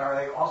edus, but are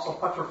they also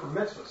patur for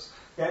mitzvahs?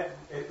 That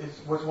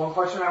was one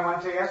question I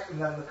wanted to ask,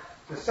 and then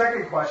the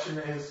second question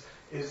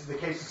is the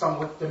case of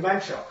someone with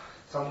dementia.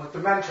 Someone with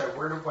dementia,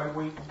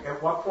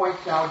 at what point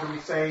now do we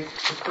say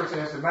this person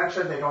has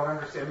dementia, they don't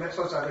understand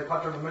mitzvahs, are they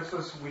patur the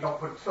mitzvahs, we don't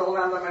put fill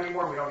on them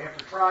anymore, we don't have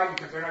to try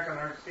because they're not going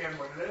to understand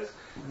what it is,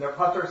 and they're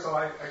patur, so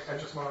I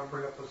just want to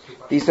bring up those two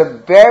questions. These are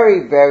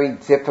very, very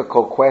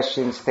difficult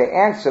questions to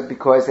answer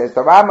because, as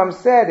the Rambam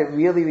said, it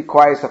really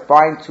requires a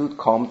fine-tooth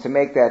comb to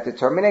make that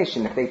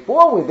determination. If they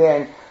fall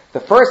within the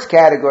first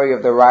category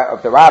of the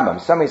Rambam,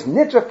 somebody's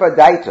nitra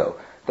fadaito,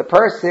 the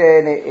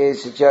person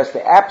is just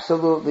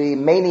absolutely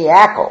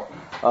maniacal.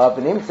 They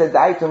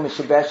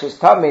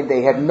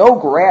have no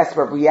grasp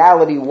of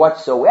reality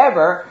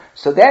whatsoever.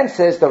 So then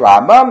says the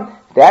Rambam,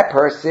 that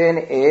person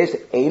is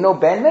Eino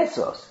Ben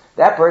Mitzvos.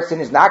 That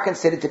person is not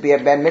considered to be a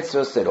Ben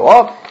Mitzvos at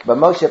all. But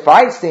Moshe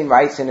Feinstein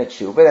writes in a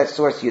tshuva, that's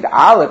source Yud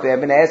Aleph,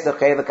 Eben Ezra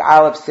Chelik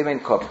Aleph Siman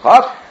Kov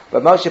Chav.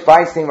 But Moshe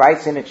Feinstein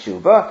writes in a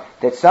tshuva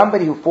that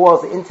somebody who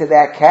falls into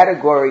that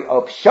category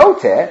of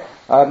Shote,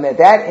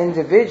 that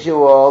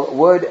individual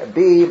would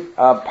be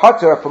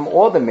patur from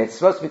all the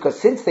mitzvahs, because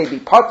since they be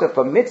patur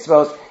from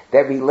mitzvahs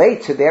that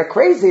relate to their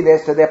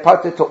craziness, so they're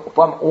patur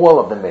from all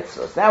of the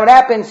mitzvahs. Now it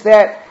happens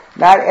that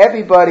not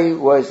everybody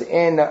was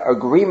in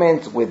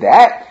agreement with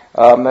that.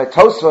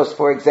 Tosfos,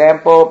 for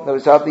example,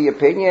 was of the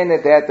opinion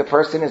that the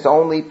person is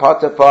only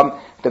patur from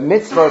the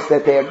mitzvahs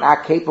that they are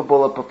not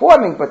capable of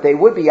performing, but they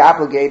would be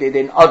obligated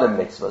in other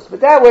mitzvahs. But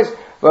that was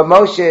Rav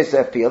Moshe's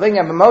feeling,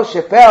 and Rav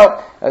Moshe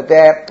felt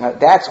that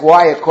that's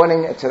why,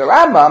 according to the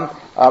Rambam,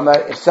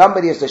 if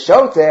somebody is a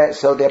shota,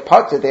 so they're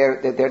patur,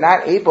 they're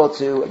not able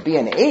to be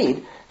an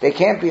aid, they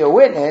can't be a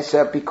witness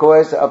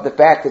because of the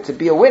fact that to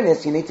be a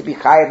witness you need to be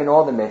chayav in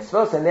all the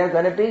mitzvahs, and they're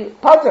going to be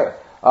patur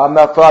from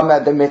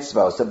the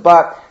mitzvahs.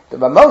 But the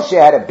Rav Moshe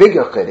had a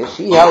bigger chiddush.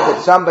 He held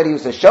that somebody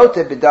who's a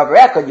shota b'davar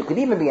echad, you could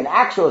even be an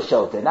actual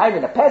shota, not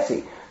even a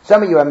pesi.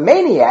 Some of you are a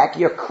maniac,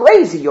 you're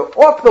crazy, you're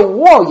off the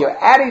wall, you're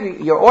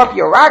off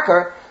your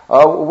rocker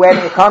when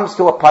it comes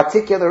to a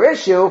particular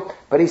issue.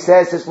 But he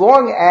says as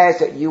long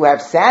as you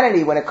have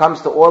sanity when it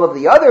comes to all of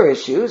the other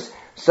issues,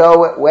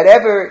 So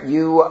whatever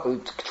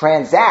you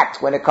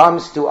transact when it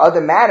comes to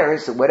other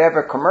matters,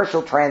 whatever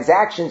commercial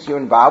transactions you're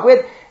involved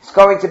with, it's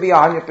going to be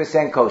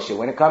 100% kosher.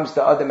 When it comes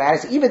to other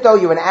matters, even though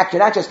you're an actor,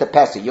 not just a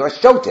pesser, you're a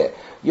shoteh,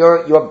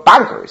 you're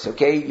bonkers,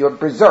 okay? You're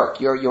berserk,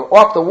 you're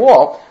off the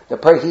wall.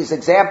 His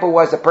example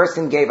was a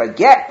person gave a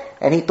get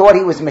and he thought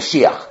he was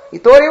Mashiach. He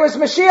thought he was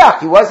Mashiach.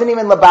 He wasn't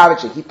even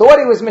Lubavitcher. He thought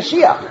he was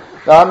Mashiach.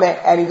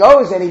 And he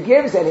goes and he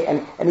gives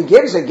and he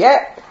gives a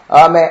get.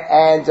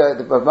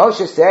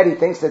 Moshe said he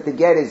thinks that the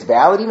get is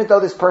valid, even though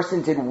this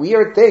person did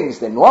weird things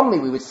that normally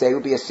we would say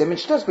would be a siman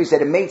shtus. But he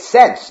said it made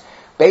sense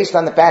based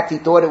on the fact he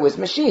thought it was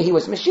Mashiach. He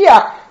was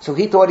Mashiach, so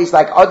he thought he's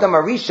like Adam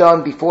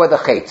Arishon before the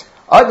Chet.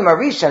 Adam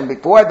Arishon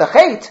before the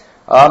Chet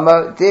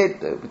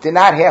did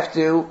not have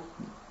to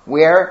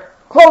wear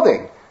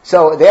clothing.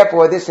 So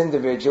therefore this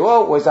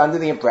individual was under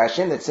the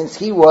impression that since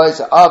he was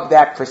of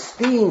that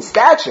pristine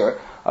stature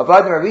of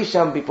Adam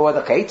Arishon before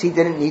the Chet, he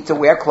didn't need to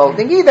wear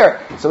clothing either.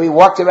 So he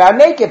walked around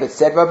naked. But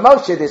said Rav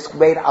Moshe, this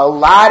made a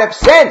lot of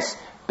sense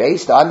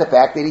based on the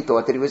fact that he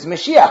thought that he was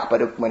Mashiach.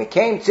 But when it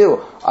came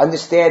to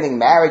understanding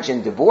marriage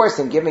and divorce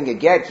and giving a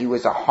get, he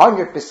was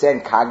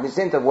 100%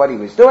 cognizant of what he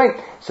was doing.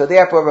 So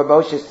therefore Rav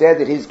Moshe said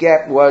that his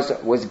get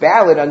was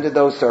valid under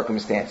those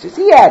circumstances.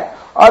 He had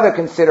other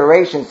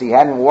considerations. He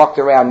hadn't walked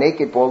around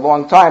naked for a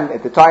long time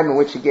at the time in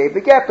which he gave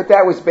the get, but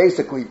that was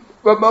basically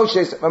Rav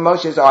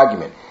Moshe's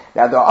argument.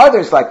 Now there are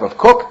others like Rav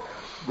Kook,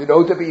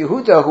 W.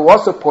 Yehuda, who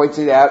also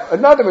pointed out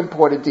another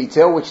important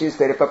detail, which is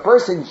that if a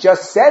person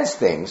just says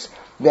things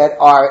that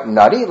are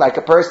nutty, like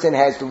a person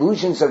has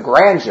delusions of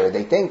grandeur,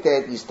 they think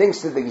that he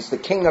thinks that he's the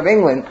king of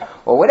England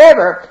or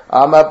whatever,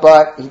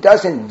 but he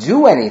doesn't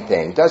do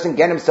anything, doesn't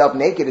get himself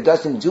naked, it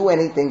doesn't do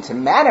anything to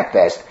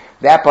manifest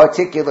that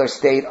particular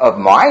state of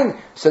mind,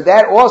 so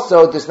that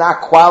also does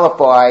not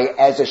qualify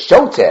as a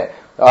shoteh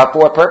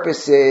for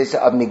purposes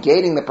of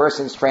negating the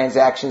person's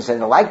transactions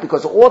and the like,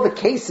 because all the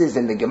cases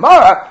in the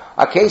Gemara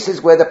are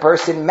cases where the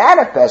person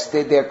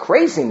manifested their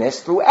craziness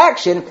through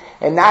action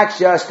and not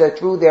just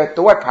through their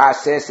thought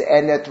process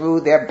and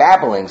through their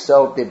babbling.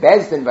 So the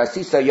Bezdin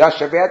Vasisa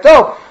Yashav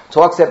Yatov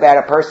talks about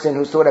a person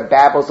who sort of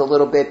babbles a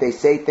little bit. They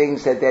say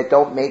things that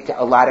don't make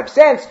a lot of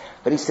sense.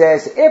 But he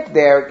says if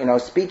they're,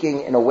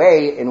 speaking in a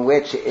way in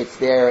which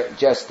they're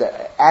just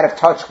out of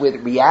touch with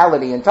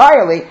reality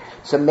entirely,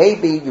 so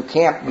maybe you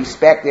can't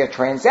respect their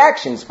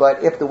transactions.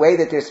 But if the way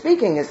that they're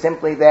speaking is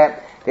simply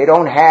that they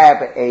don't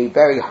have a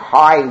very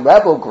high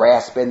level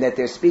grasp and that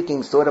they're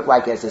speaking sort of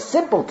like as a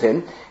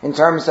simpleton in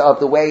terms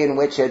of the way in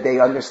which they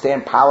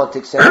understand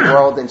politics in the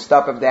world and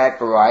stuff of that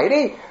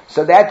variety,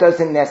 so that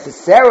doesn't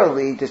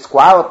necessarily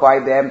disqualify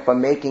them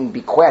from making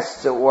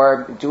bequests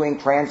or doing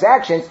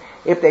transactions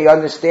if they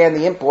understand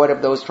the import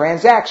of those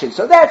transactions.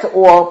 So that's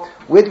all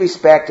with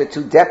respect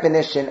to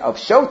definition of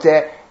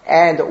shoteh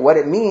and what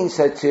it means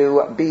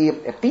to be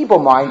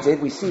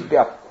feeble-minded. We see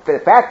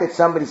the fact that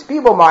somebody's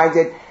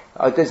feeble-minded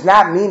does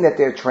not mean that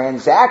their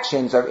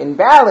transactions are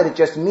invalid. It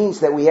just means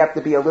that we have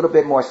to be a little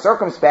bit more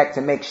circumspect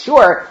to make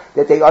sure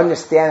that they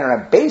understand on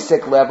a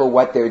basic level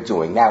what they're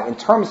doing. Now, in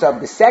terms of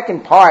the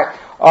second part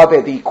of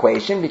the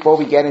equation, before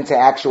we get into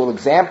actual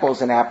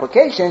examples and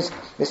applications,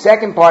 the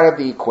second part of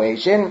the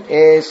equation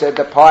is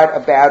the part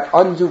about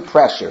undue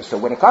pressure. So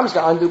when it comes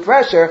to undue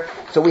pressure,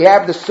 so we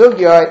have the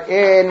sugya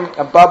in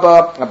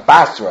Baba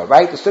Basra,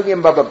 right? The sugya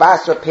in Baba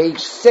Basra, page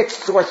 6,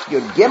 source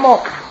Yud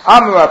Gimel,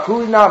 Amar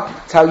Rapuna,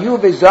 Tayu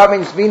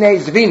V'Zavin Zvine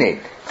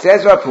Zvine.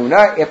 Says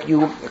Rapuna, if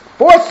you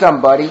force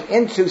somebody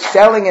into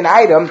selling an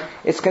item,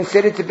 it's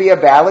considered to be a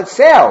valid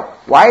sale.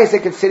 Why is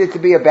it considered to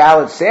be a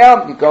valid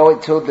sale? You go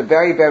until the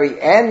very, very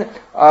end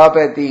of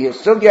the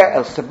Sugya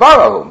El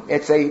Sabarahu.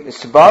 It's a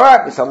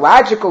Sabara, it's a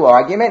logical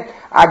argument.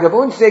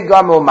 Agavun se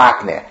gamu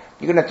makne.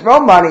 You're going to throw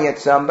money at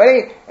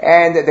somebody,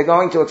 and they're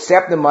going to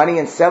accept the money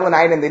and sell an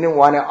item they didn't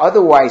want to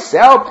otherwise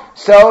sell.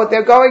 So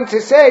they're going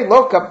to say,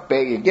 look,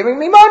 you're giving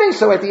me money.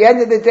 So at the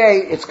end of the day,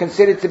 it's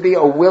considered to be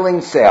a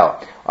willing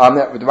sale.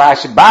 The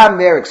Rashbam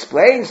there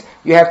explains,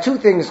 you have two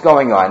things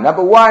going on.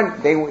 Number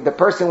one, the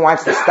person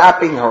wants to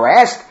stop being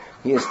harassed.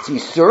 He is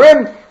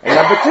Tisurim. And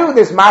number two,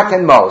 there's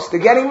Matan Mos. They're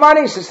getting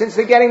money, so since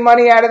they're getting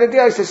money out of the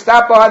deal, he says,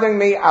 stop bothering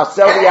me, I'll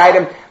sell the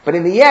item. But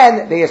in the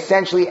end, they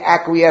essentially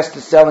acquiesce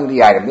to selling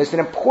the item. There's an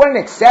important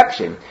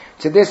exception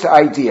to this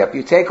idea. If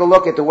you take a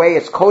look at the way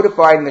it's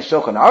codified in the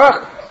Shulchan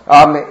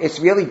Aruch, it's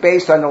really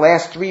based on the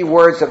last three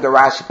words of the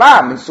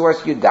Rashbam in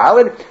source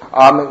Yudalid,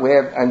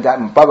 where and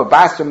Baba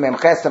Basra Mem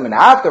Chesam and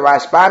Av, the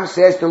Rashbam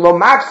says the Lo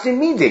Mafsin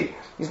Midi.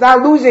 He's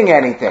not losing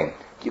anything.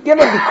 If you give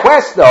a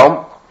bequest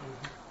though,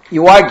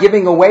 you are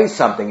giving away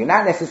something. You're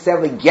not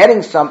necessarily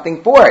getting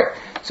something for it.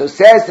 So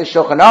says the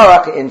Shulchan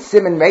Aruch in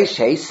Siman Reish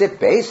Hey Sif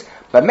Beis,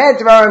 B'med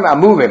Dvarim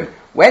Amuvim.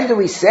 When do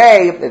we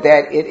say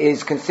that it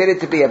is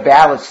considered to be a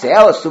valid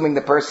sale, assuming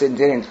the person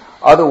didn't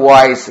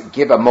otherwise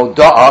give a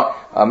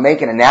moda'ah,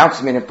 make an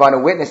announcement in front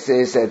of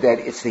witnesses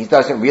that he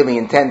doesn't really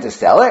intend to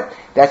sell it?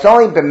 That's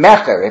only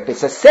b'mecher, if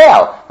it's a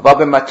sale. But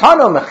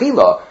b'matano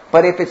mechilo,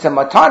 But if it's a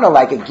matana,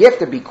 like a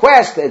gift, a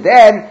bequest,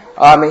 then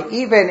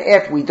even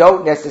if we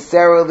don't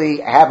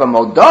necessarily have a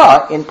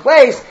modah in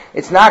place,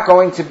 it's not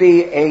going to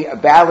be a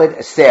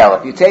valid sale.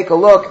 If you take a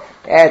look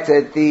at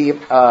the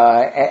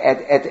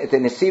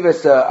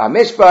Nesivas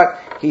Mishpat,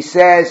 he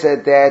says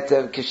that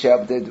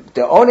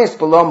the onus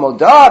below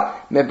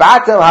modah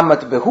mebatel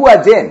hamat behu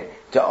adin.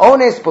 The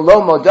onus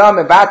below modah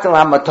mebatel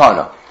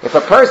hamatana. If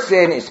a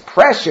person is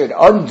pressured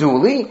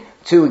unduly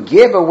to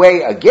give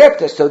away a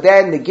gift, so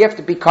then the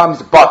gift becomes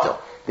batel.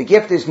 The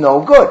gift is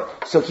no good.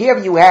 So here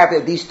you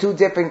have these two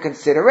different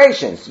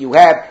considerations.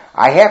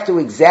 I have to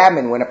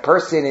examine when a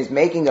person is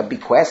making a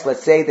bequest,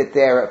 let's say that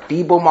they're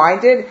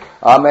feeble-minded,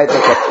 that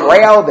they're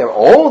frail, they're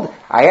old.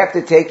 I have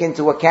to take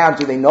into account,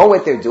 do they know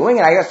what they're doing?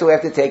 And I also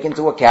have to take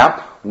into account,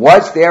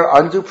 was there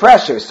undue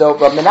pressure? So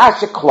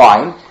Menashe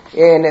Klein,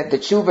 in the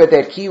tshuva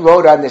that he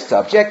wrote on this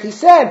subject, he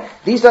said,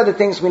 these are the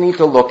things we need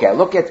to look at.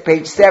 Look at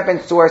page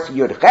 7, source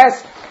Yud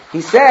Ches.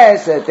 He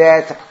says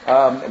that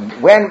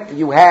when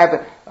you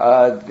have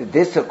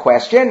this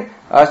question,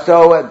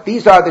 so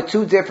these are the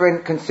two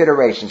different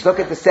considerations. Look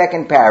at the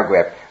second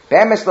paragraph.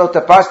 I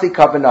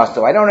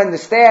don't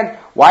understand,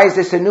 why is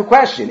this a new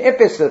question?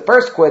 If it's the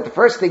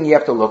first thing you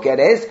have to look at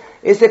is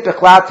it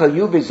b'chlal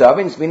tayu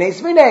b'zavin zvinei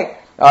zvinei?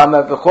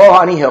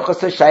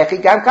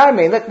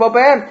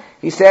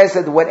 He says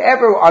that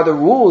whatever are the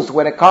rules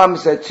when it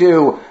comes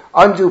to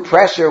undue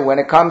pressure, when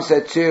it comes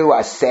to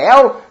a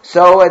sale,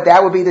 so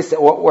that would be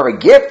or a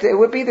gift, it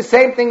would be the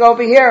same thing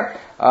over here.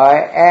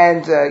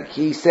 And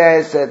he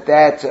says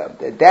that's a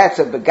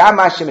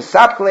begama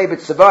shemisapkle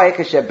b'tzavah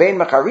ekashabein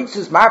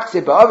macharitzus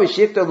mafse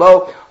ba'avishifta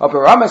lo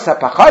oberamas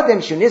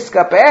hapachadim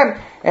shuniska behem.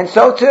 And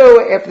so too,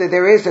 if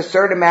there is a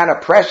certain amount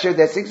of pressure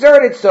that's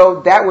exerted,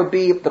 so that would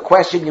be the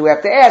question you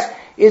have to ask: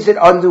 is it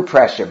undue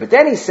pressure? But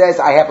then he says,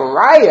 I have a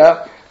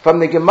raya from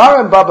the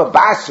Gemara in Baba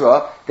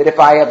Basra that if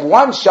I have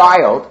one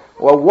child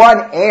or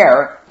one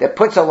heir that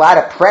puts a lot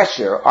of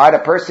pressure on a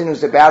person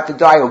who's about to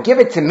die, or give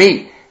it to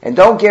me and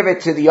don't give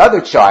it to the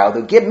other child,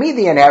 or give me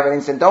the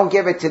inheritance and don't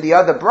give it to the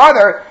other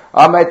brother,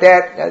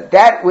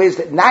 that was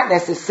not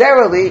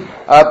necessarily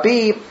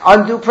be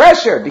undue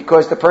pressure,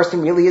 because the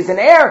person really is an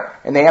heir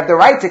and they have the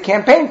right to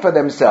campaign for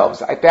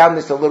themselves. I found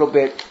this a little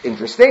bit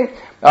interesting,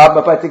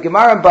 but the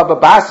Gemara in Baba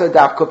Basra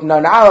Daf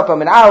Kufnan Aleph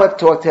Amin Aleph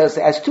talks to us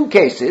as two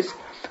cases.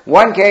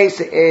 One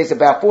case is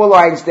about 4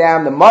 lines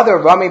down. The mother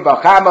of Rami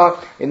Bar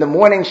Chama, in the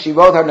morning she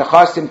wrote her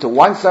nechasim to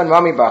one son,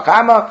 Rami Bar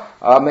Chama.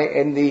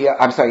 In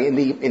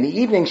the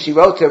evening she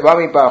wrote to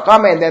Rami Bar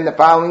Chama, and then the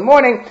following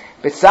morning,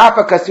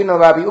 B'tzafa Kasuna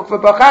Rabbi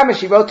Ukva Bar Chama,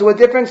 she wrote to a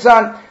different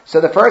son. So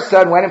the first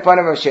son went in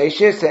front of Rosh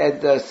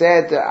Hashanah,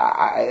 said,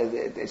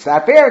 it's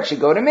not fair, it should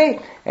go to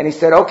me. And he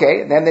said,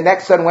 okay. And then the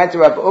next son went to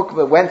Rabbi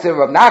Ukva, went to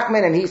Rabbi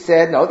Nachman, and he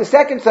said, no, the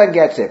second son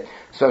gets it.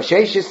 So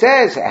Shesha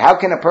says, how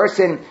can a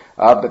person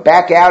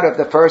back out of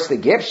the first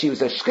gift? She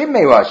was a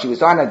shchimera. She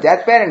was on a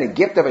deathbed, and the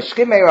gift of a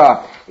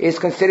shchimera is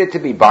considered to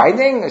be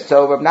binding.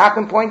 So Rav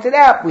Nachman pointed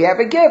out, we have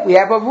a gift, we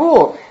have a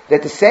rule,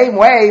 that the same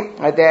way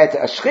that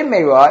a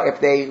shchimera, if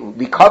they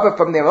recover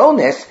from their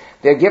illness,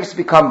 their gifts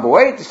become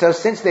void. So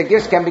since their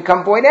gifts can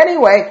become void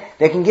anyway,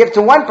 they can give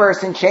to one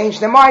person,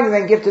 change their mind, and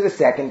then give to the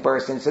second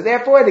person. So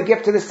therefore, the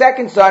gift to the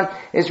second son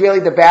is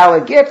really the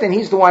valid gift, and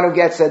he's the one who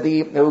gets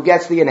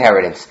the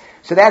inheritance.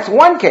 So that's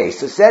one case.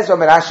 So says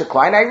Menashe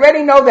Klein, I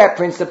already know that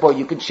principle,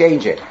 you can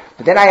change it.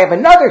 But then I have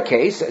another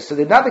case, so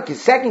the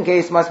second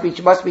case must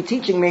be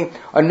teaching me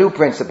a new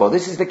principle.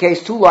 This is the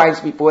case 2 lines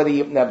before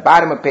the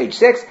bottom of page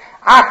 6.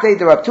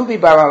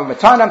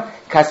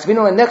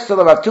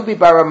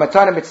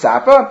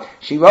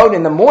 She wrote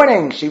in the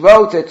morning, she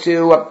wrote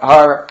to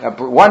her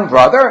one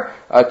brother,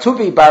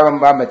 Tuvi Bar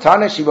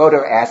Matana, she wrote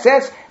her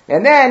assets.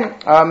 And then,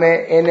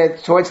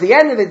 towards the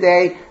end of the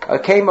day,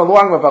 came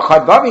along with a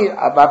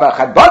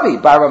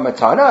Chadbavi Bar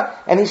Matana,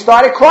 and he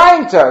started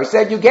crying to her. He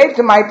said, you gave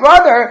to my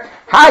brother,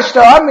 now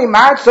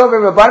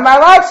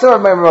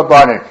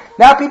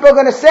people are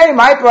going to say,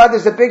 my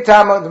brother's the big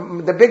time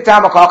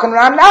of Chacham, and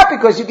I'm not,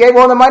 because you gave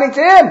all the money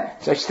to him.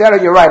 So she said, oh,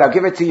 you're right, I'll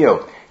give it to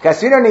you.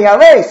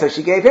 So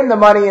she gave him the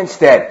money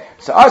instead.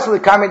 So also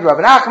coming to Rav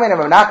Nachman, and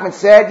Rav Nachman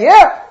said,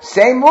 yeah,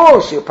 same rule.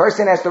 A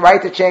person has the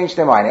right to change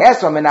their mind. I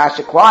asked Rav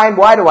Menashe Klein,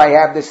 why do I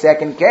have this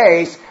second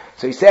case?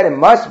 So he said, it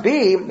must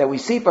be that we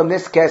see from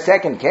this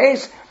second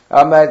case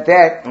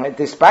that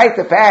despite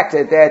the fact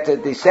that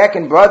the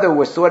second brother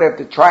was sort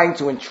of trying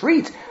to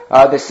entreat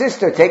the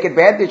sister, take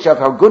advantage of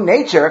her good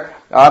nature,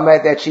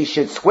 that she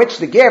should switch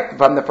the gift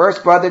from the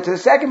first brother to the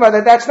second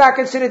brother, that's not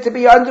considered to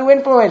be undue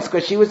influence,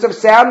 because she was of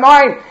sound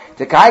mind.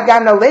 The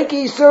Kaigan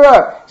Naleki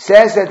Yisura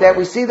says that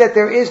we see that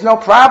there is no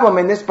problem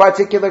in this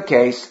particular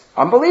case.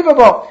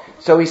 Unbelievable.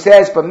 So he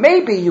says, but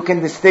maybe you can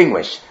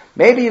distinguish.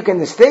 Maybe you can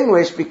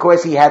distinguish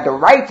because he had the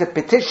right to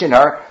petition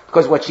her,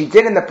 because what she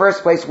did in the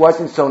first place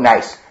wasn't so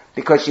nice.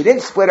 Because she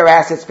didn't split her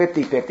assets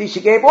 50-50, she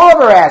gave all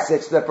of her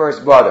assets to the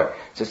first brother.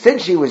 So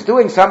since she was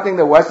doing something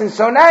that wasn't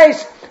so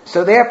nice,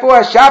 so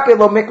therefore, Shapi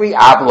lo mikri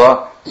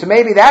abla. So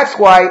maybe that's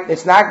why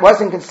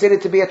wasn't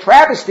considered to be a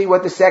travesty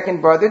what the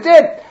second brother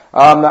did.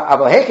 But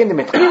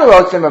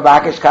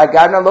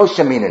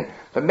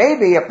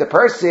maybe if the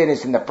person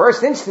is in the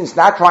first instance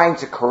not trying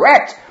to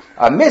correct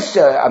a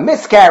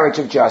miscarriage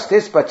of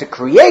justice, but to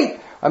create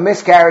a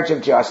miscarriage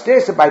of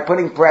justice by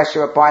putting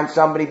pressure upon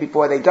somebody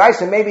before they die,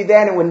 so maybe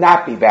then it would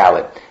not be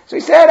valid. So he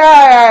said,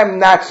 I'm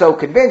not so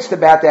convinced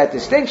about that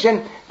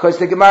distinction, because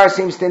the Gemara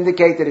seems to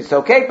indicate that it's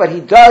okay, but he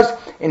does,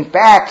 in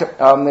fact,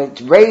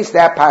 raise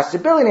that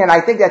possibility, and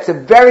I think that's a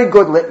very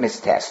good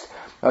litmus test.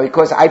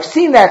 Because I've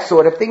seen that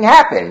sort of thing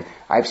happen.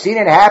 I've seen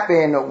it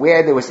happen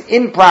where there was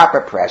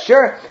improper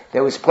pressure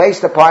that was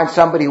placed upon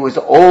somebody who was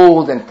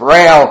old and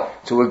frail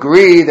to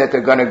agree that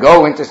they're going to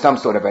go into some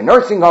sort of a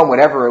nursing home,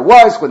 whatever it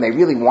was, when they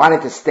really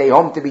wanted to stay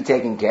home to be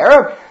taken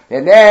care of.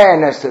 And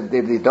then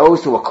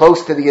those who were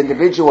close to the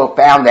individual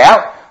found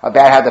out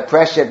about how the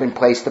pressure had been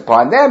placed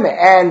upon them,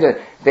 and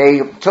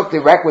they took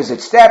the requisite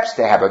steps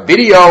to have a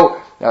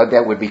video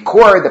that would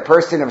record the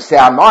person of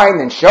sound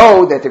mind and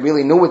show that they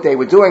really knew what they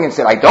were doing, and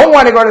said, I don't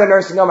want to go to the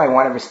nursing home, I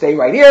want to stay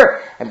right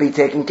here and be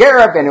taken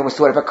care of. And it was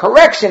sort of a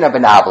correction of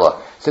an avla.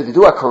 So to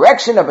do a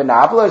correction of an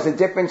avla is a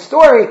different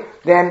story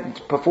than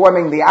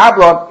performing the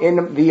avla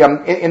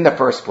in the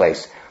first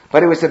place.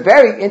 But it was a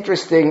very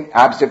interesting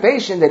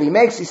observation that he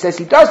makes. He says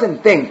he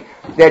doesn't think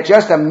that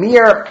just a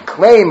mere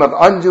claim of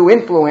undue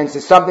influence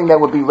is something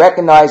that would be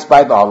recognized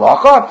by the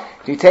halacha.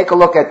 If you take a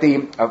look at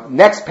the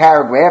next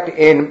paragraph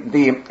in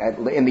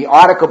the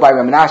article by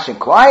Rav Menashe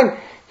Klein,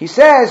 he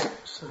says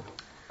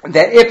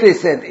that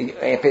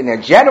if in a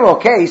general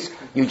case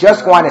you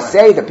just want to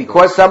say that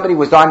because somebody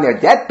was on their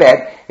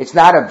deathbed, it's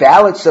not a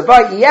valid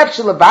sabah.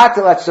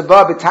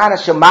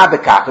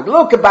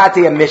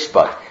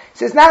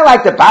 So it's not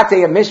like the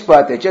Batei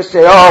Mishpat that just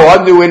say,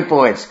 undue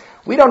influence.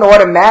 We don't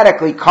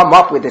automatically come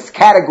up with this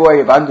category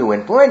of undue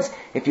influence.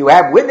 If you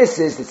have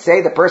witnesses that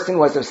say the person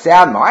was of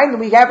sound mind,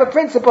 we have a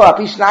principle.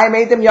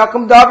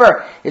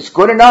 It's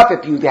good enough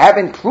if you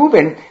haven't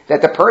proven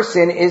that the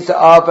person is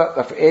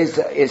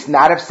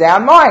not of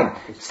sound mind.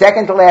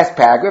 Second to last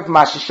paragraph,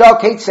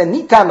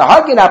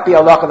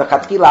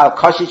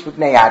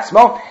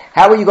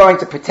 how are you going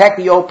to protect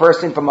the old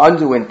person from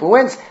undue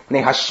influence?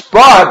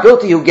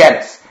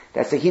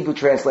 That's the Hebrew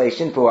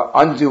translation for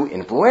undue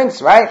influence,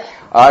 right?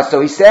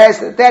 So he says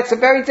that's a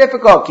very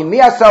difficult. If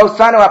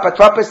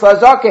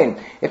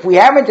we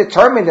haven't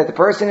determined that the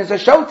person is a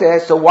shoteh,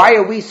 so why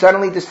are we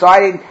suddenly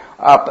deciding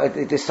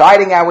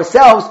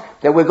ourselves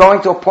that we're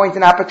going to appoint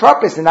an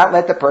apotropos and not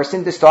let the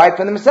person decide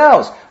for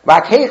themselves?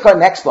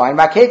 Next line,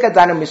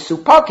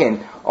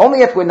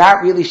 only if we're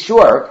not really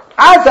sure,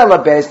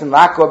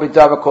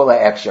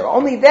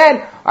 only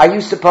then are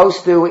you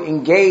supposed to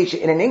engage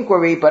in an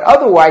inquiry, but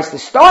otherwise the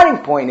starting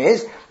point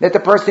is that the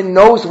person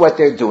knows what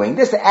they're doing.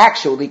 This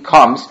actually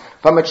comes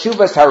from a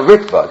Tshuvas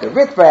HaRitva. The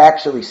Ritva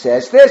actually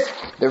says this.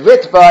 The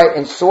Ritva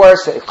in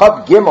source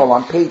Chav Gimel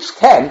on page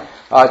 10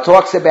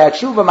 talks about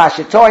Shuva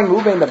Mashatoin,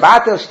 Ruvain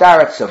Mebatel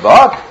Shtarat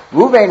Tzavah.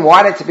 Ruvain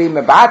wanted to be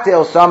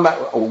Mebatel, some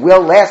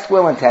last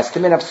will and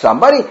testament of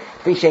somebody.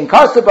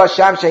 Because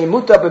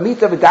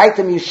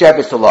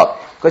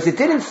it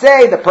didn't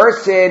say the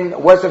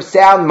person was of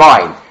sound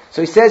mind.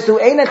 So he says to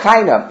Eina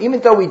Taina, even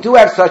though we do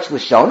have such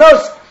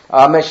Lashonos,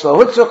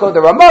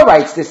 the Ramah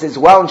writes this as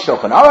well in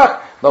Shulchan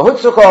Aruch.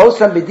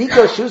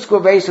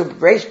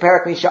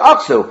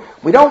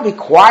 We don't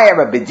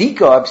require a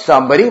bedika of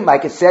somebody,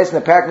 like it says in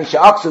the Parak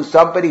Misha'aksu,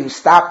 somebody who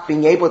stopped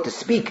being able to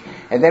speak,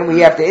 and then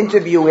we have to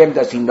interview him.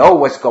 Does he know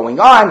what's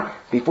going on?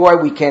 Before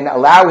we can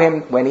allow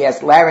him, when he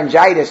has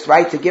laryngitis,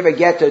 right, to give a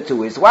getter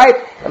to his wife.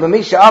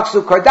 Because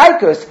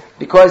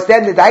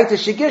then the daita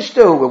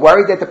shigishtu, we're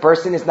worried that the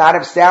person is not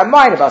of sound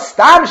mind. About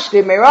stam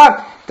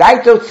shtimera,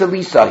 daito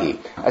tzalisahi.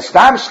 A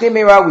stam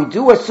shtimera, we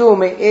do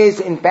assume it is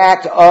in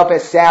fact of a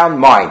sound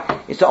mind.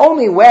 It's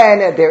only when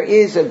there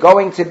is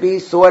going to be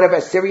sort of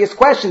a serious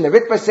question. The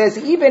Ritva says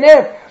even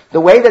if the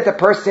way that the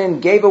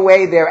person gave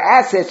away their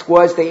assets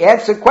was they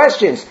answered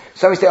questions.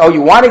 Somebody said,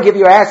 you want to give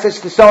your assets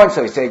to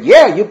so-and-so? He said,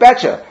 yeah, you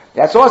betcha.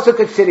 That's also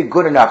considered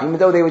good enough, even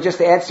though they were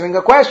just answering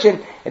a question.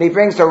 And he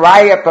brings a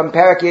raya from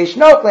Parak Yesh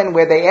Noklan,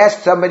 where they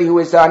asked somebody who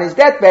is on his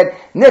deathbed,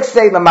 who do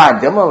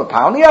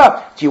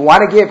you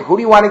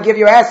want to give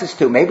your assets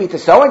to? Maybe to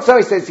so-and-so?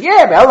 He says,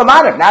 yeah, if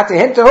not to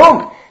him, to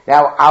whom?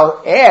 Now,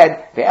 I'll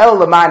add, the El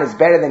Laman is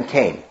better than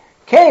Cain.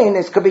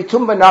 Cain could be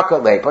tumba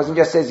nakale. A person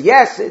just says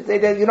yes,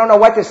 you don't know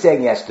what they're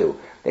saying yes to.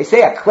 They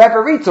say a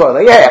clever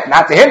retort, if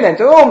not to him, then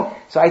to whom?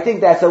 So I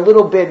think that's a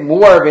little bit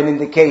more of an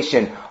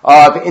indication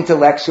of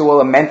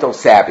intellectual and mental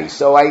savvy.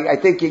 So I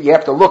think you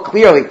have to look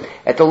clearly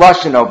at the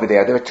Lashon over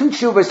there. There are two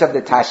tshuvas of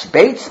the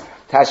Tashbates.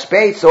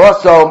 Tashbates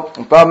also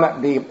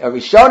from the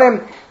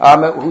Rishonim,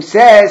 who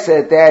says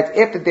that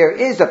if there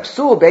is a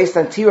psul based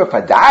on Tira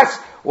Padas,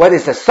 or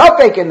there's a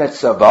suffix in the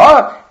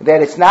tzava,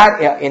 that it's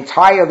not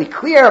entirely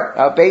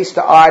clear based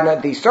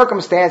on the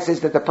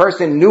circumstances that the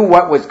person knew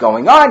what was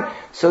going on.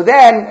 So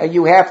then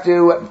you have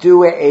to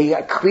do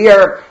a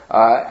clear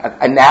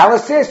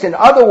analysis, and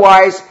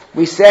otherwise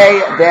we say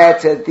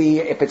that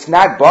if it's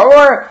not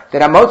boror,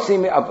 then amotzi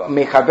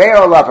mechaber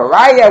olav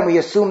haraya, and we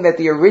assume that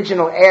the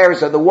original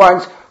heirs are the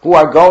ones who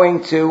are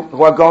going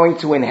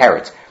to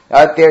inherit.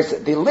 There's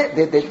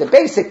the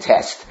basic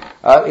test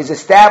is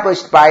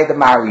established by the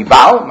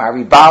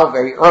Maribal,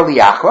 very early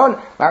Achron.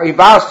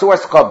 Maribal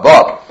source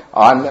Chabab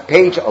on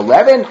page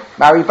 11.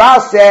 Maribal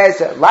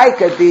says, like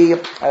the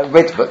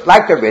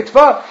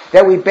Ritva,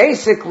 that we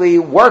basically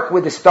work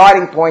with the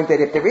starting point that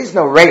if there is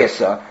no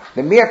reisa,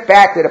 the mere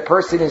fact that a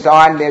person is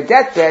on their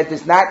deathbed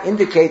does not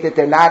indicate that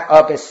they're not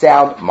of a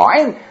sound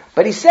mind.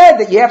 But he said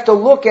that you have to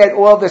look at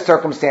all the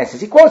circumstances.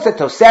 He quotes a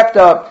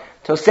Tosefta,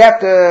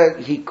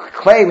 he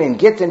claimed in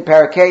Gittin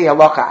Parakei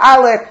Halacha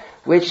Aleph,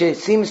 which it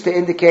seems to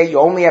indicate you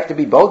only have to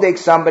be bodeg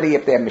somebody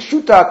if they're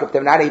meshutak, if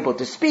they're not able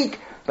to speak.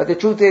 But the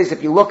truth is,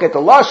 if you look at the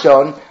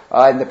Lashon,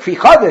 and the Pri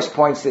Chadash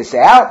points this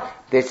out,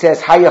 that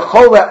says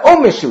hayachola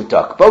o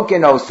meshutak,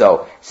 boken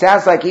also.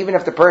 Sounds like even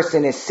if the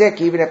person is sick,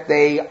 even if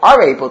they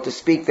are able to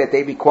speak, that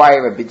they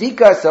require a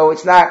bedika. So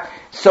it's not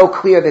so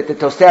clear that the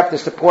Tosefta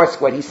supports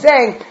what he's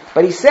saying.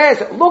 But he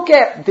says, look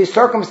at the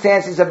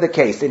circumstances of the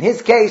case. In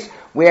his case,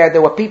 where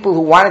there were people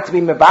who wanted to be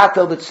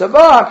mevatel the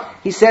tzava,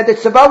 he said that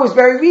tzava was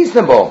very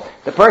reasonable.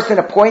 The person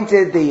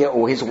appointed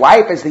his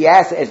wife as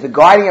the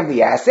guardian of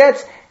the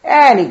assets,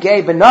 and he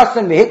gave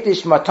benasan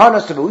v'hikdish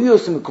matanos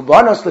v'uyus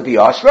v'kubanos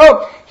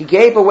l'v'yashro. He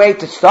gave away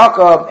to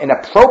tzedakah an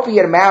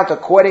appropriate amount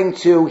according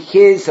to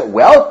his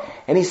wealth,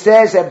 and he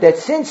says that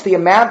since the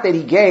amount that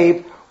he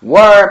gave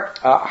were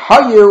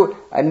hayu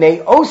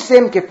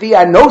neosim kefi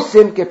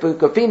anosim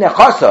kefi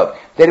nechasav,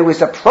 that it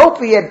was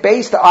appropriate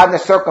based on the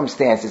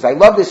circumstances. I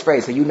love this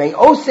phrase. You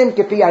neosim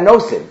kefi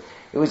anosim.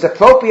 It was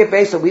appropriate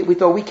based on, we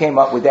thought we came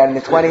up with that in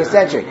the 20th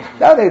century.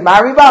 No, the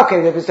Maribal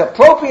came, if it's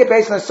appropriate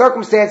based on the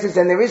circumstances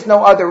and there is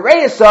no other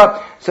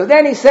reisa, so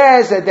then he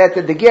says that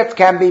the gift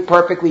can be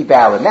perfectly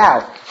valid.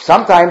 Now,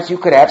 sometimes you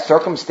could have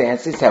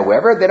circumstances,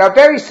 however, that are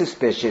very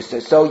suspicious.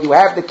 So you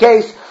have the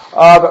case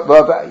of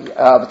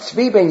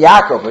Tzvi ben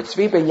Yaakov.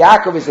 Tzvi ben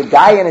Yaakov is a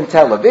Dayan in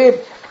Tel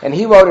Aviv, and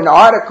he wrote an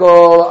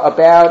article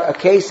about a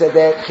case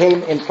that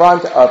came in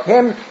front of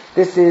him.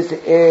 This is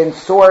in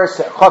source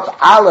Chaf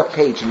Aleph,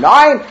 page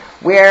 9,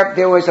 where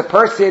there was a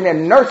person in a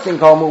nursing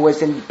home who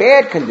was in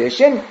bad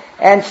condition,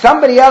 and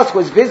somebody else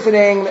was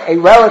visiting a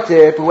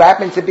relative who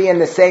happened to be in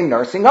the same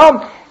nursing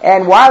home.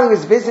 And while he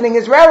was visiting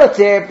his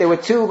relative, there were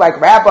two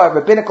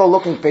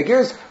rabbinical-looking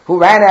figures who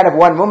ran out of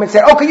one room and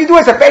said, "Oh, can you do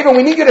us a favor?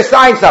 We need you to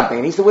sign something."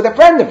 And he said, with a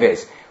friend of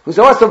his who's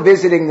also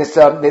visiting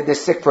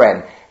this sick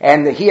friend.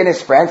 And he and his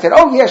friend said,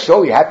 "Oh, yeah,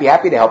 sure, we're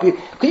happy to help you.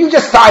 Can you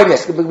just sign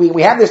this?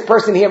 We have this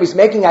person here who's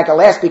making like a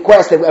last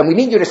bequest, and we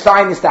need you to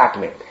sign this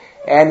document."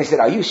 And he said,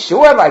 "Are you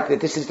sure that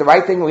this is the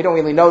right thing? We don't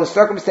really know the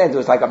circumstances." It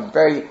was like a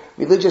very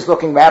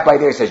religious-looking rabbi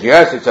there. He says,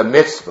 "Yes, it's a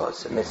mitzvah.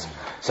 It's a mitzvah."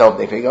 So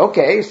they think,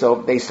 okay, so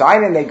they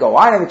sign and they go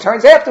on, and it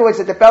turns afterwards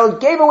that the fellow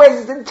gave away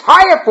his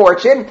entire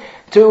fortune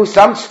to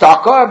some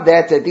stalker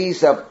that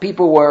these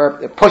people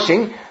were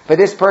pushing for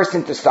this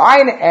person to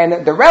sign,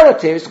 and the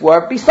relatives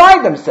were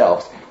beside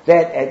themselves.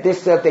 That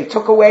they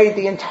took away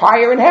the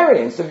entire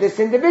inheritance of this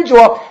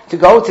individual to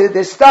go to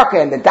this stalker.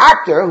 And the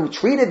doctor who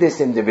treated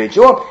this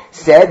individual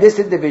said this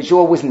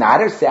individual was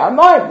not of sound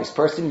mind. This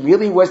person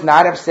really was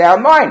not of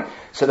sound mind.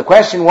 So the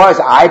question was,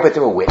 but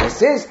there were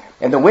witnesses,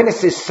 and the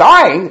witnesses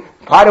signed.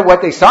 Part of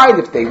what they signed,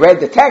 if they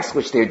read the text,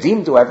 which they're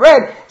deemed to have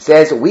read,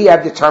 says, we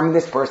have determined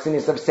this person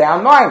is of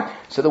sound mind.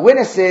 So the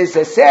witnesses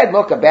said,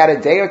 look, about a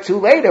day or two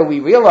later, we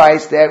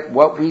realized that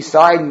what we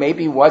signed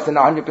maybe wasn't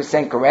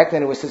 100% correct,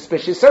 and it was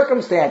suspicious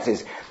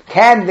circumstances.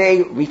 Can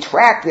they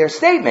retract their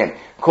statement?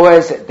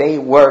 Because they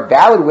were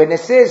valid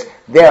witnesses,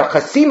 they're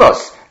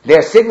chasimos.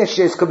 Their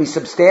signatures could be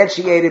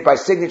substantiated by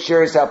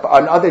signatures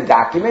on other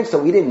documents, so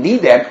we didn't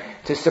need them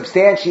to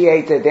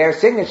substantiate their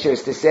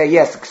signatures to say,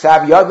 yes,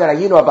 ksav yodna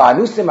ayinu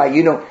abanusim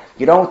ayinu.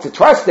 You don't have to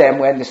trust them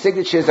when the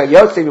signatures are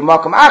yotze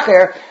b'makom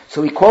acher.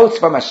 So he quotes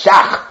from a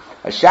shach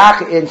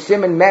in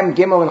Siman Mem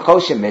Gimel and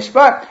Choshim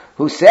Mishpat,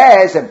 who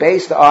says,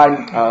 based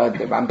on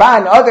the Ramban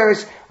and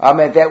others,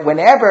 that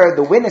whenever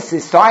the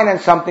witnesses sign on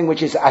something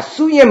which is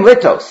asuyim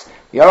litos,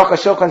 the Aruch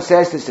HaShulchan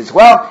says this as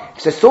well.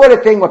 It's the sort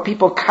of thing where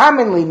people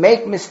commonly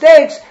make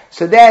mistakes,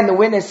 so then the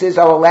witnesses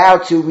are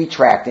allowed to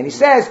retract. And he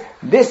says,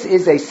 this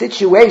is a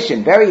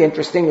situation, very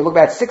interesting. You look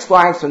about 6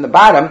 lines from the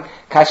bottom.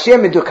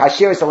 Kashir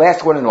is the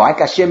last one in line.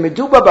 Kashir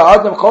meduba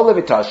ba'adam cholev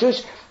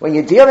v'tashush. When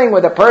you're dealing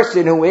with a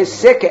person who is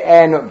sick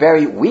and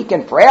very weak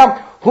and frail,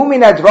 hu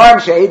min advarim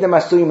she'edem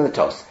asuyim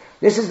litos.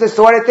 This is the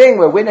sort of thing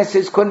where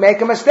witnesses could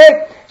make a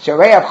mistake.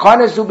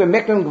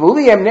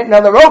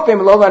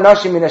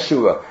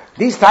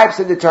 These types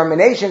of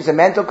determinations and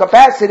mental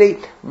capacity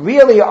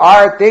really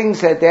are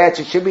things that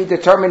should be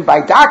determined by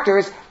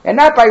doctors and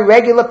not by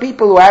regular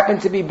people who happen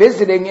to be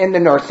visiting in the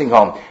nursing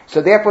home.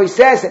 So therefore he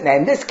says that now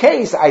in this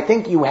case, I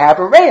think you have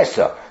a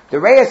reisa. The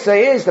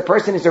reisa is the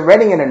person is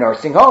already in a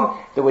nursing home.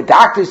 There were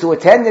doctors who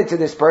attended to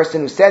this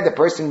person who said the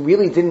person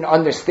really didn't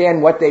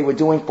understand what they were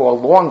doing for a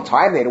long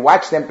time. They had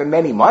watched them for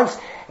many months.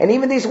 And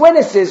even these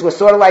witnesses were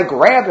sort of like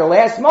grabbed at the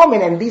last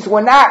moment, and these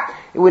were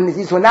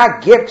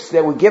not gifts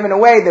that were given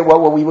away that were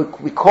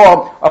what we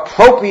call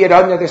appropriate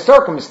under the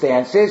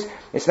circumstances.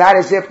 It's not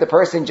as if the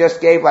person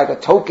just gave like a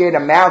token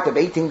amount of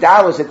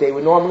 $18 that they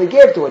would normally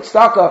give to a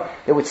tzedakah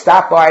that would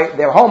stop by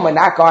their home and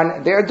knock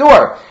on their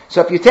door.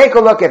 So if you take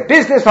a look at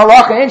Business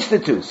Halacha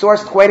Institute,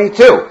 source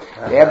 22,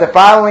 they have the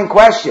following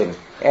question.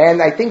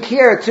 And I think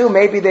here too,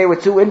 maybe they were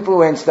too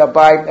influenced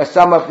by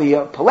some of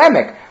the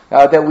polemic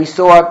that we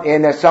saw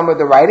in some of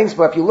the writings.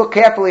 But if you look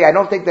carefully, I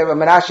don't think that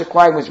Menashe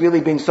Klein was really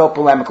being so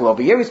polemical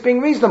over here. He's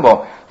being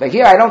reasonable. But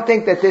here, I don't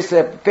think that this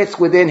fits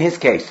within his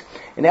case.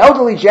 An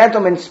elderly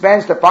gentleman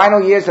spends the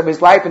final years of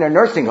his life in a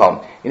nursing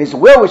home. In his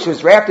will, which was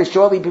drafted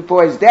shortly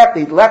before his death,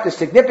 he left a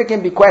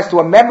significant bequest to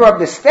a member of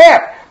the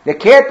staff that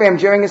cared for him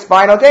during his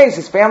final days.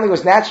 His family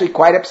was naturally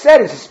quite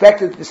upset and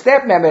suspected that the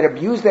staff member had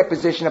abused their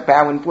position of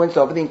power and influence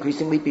over the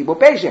increasingly feeble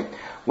patient.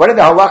 What are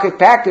the halachic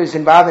factors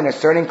involved in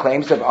asserting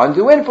claims of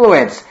undue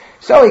influence?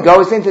 So he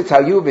goes into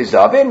Tayu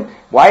B'Zavin.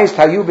 Why is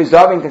Tayu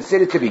B'Zavin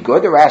considered to be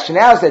good? The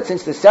rationale is that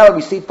since the seller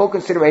received full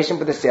consideration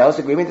for the sale, his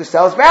agreement to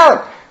sell is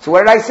valid. So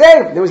what did I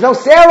say? There was no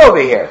sale over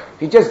here.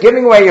 You're just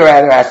giving away your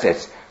other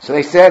assets. So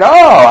they said,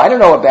 I don't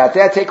know about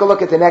that. Take a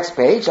look at the next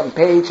page, on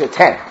page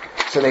 10.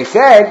 So they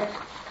said,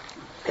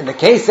 in the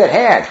case at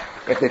hand,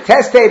 if the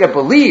testator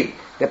believed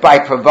that by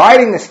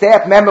providing the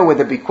staff member with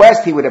a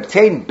bequest, he would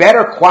obtain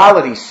better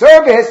quality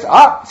service,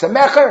 it's a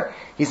mecher.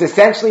 He's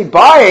essentially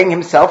buying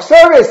himself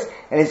service,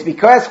 and his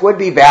bequest would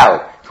be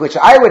valid. To which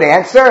I would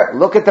answer,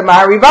 look at the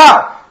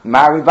Marival.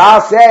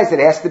 Marival says it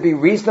has to be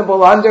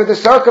reasonable under the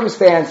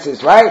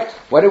circumstances, right?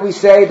 What did we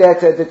say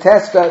that the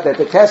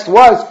test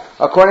was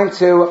according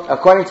to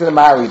the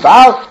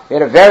Marival? They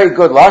had a very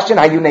good lashon.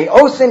 Hayunei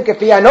osim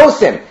kefi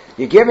anosim.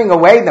 You're giving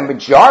away the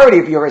majority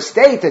of your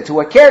estate to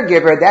a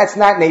caregiver. That's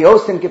not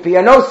neosim kefi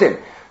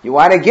anosim. You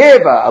want to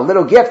give a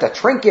little gift, a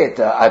trinket,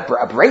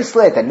 a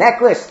bracelet, a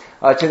necklace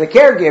to the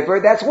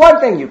caregiver, that's one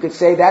thing. You could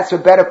say that's a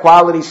better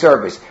quality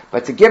service.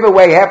 But to give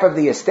away half of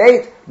the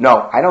estate,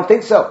 no, I don't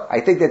think so. I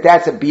think that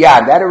that's a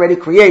beyond. That already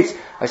creates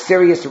a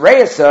serious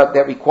reisa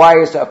that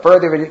requires a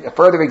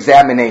further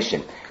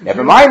examination.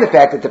 Never mind the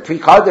fact that the Pri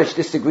Chodesh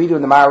disagreed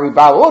with the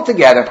Maharibal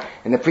altogether,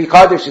 and the Pri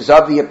Chodesh is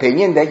of the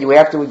opinion that you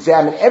have to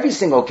examine every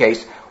single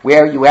case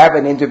where you have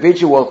an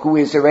individual who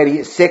is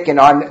already sick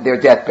and on their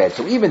deathbed.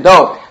 So even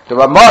though the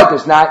Ramah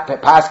does not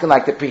paskin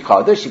like the Pri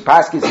Chodesh, she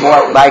paskins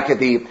more like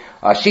the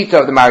Shita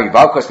of the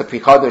Maribal, because the Pri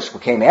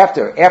Chodesh came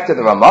after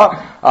the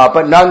Ramah.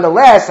 But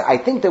nonetheless, I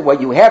think that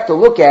what you have to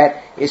look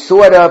at is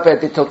sort of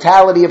the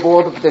totality of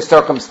all of the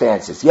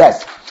circumstances.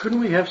 Yes? Couldn't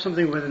we have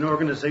something with an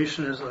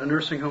organization as a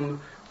nursing home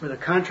where the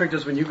contract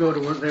is when you go to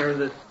work there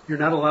that you're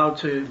not allowed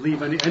to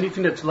leave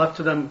anything that's left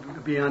to them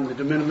beyond the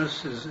de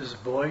minimis is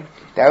void?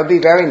 That would be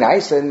very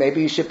nice, and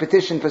maybe you should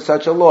petition for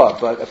such a law.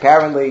 But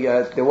apparently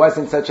there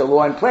wasn't such a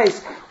law in place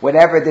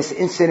whenever this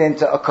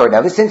incident occurred.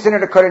 Now, this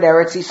incident occurred in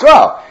Eretz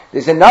Yisrael.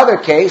 There's another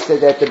case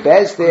that the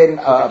Beis Din... Did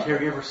the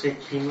caregiver say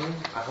Kinley?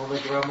 I hold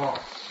like Ramah.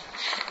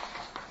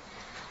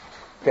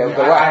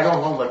 I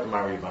don't hold like the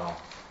Maribal.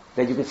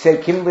 That you could say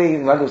Kimli,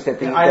 in other words, that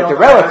the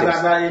relatives,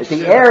 that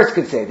the heirs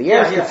could say. The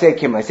heirs could say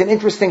Kimli. It's an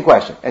interesting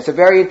question. It's a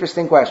very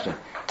interesting question.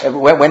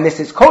 When this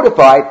is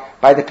codified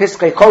by the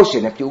Piskei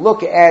Koshin, if you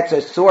look at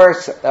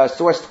source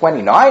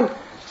 29,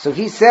 so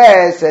he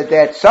says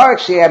that Tzarek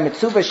Shea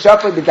Mitzvah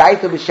Shafar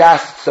B'Daita B'Shas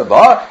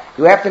Tzavah,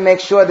 you have to make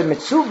sure the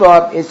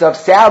Mitzvah is of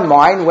sound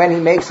mind when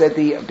he makes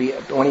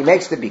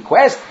the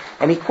bequest,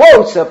 and he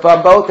quotes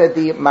from both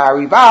the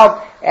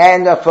Marival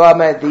and from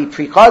the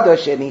Pri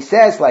Chodesh, and he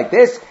says like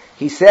this.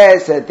 He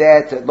says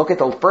that, look at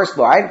the first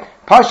line,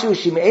 Pashu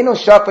Shim'eno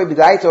Shafar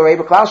B'Daita or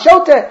Eva Klal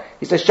Shota.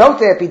 He says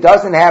Shota if he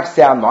doesn't have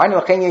sound mind.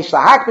 It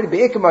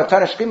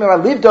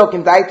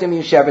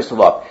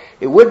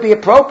would be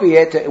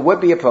appropriate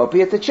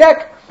to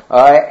check.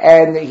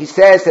 And he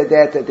says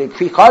that the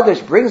Pri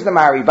Chodesh brings the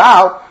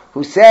Maribal,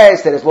 who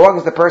says that as long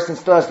as the person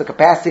still has the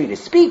capacity to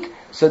speak,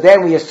 so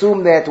then we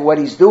assume that what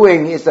he's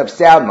doing is of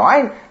sound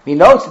mind. He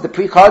notes that the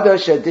Pri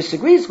Chodesh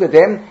disagrees with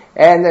him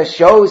and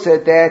shows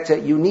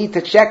that you need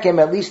to check him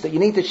at least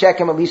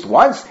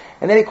once.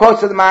 And then he quotes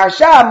the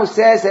Maharsham, who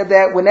says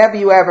that whenever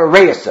you have a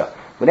reisa,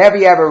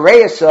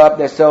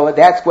 so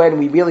that's when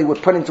we really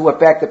would put into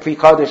effect the Pri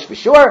Chodesh for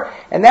sure.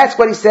 And that's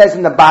what he says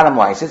in the bottom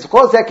line. He says, it's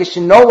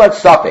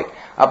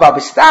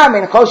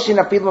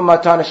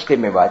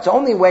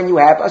only when you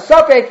have a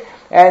suffix,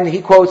 and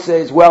he quotes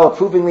as well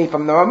approvingly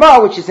from the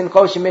Ramah, which is in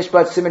Kosher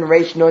Mishpat Siman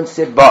Reish Nun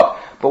Sid Vav.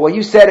 But what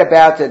you said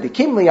about the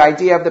Kimli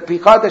idea of the Pri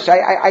Chodesh,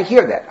 I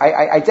hear that.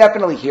 I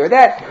definitely hear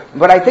that.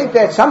 But I think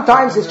that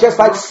sometimes it's just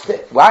like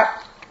what?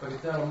 But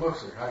he's not a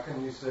muktzak. How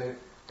can you say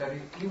that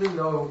even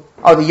though?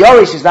 Oh, the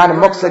Yorish is not a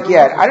muktzak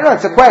yet. I don't know.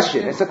 It's a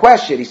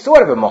question. He's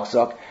sort of a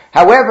muktzak.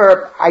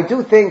 However, I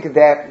do think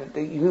that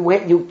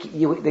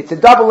it's a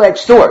double-edged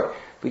sword.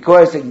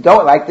 because you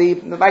don't, like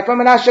what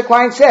Menashe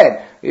Klein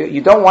said,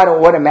 you don't want to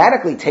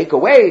automatically take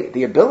away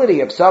the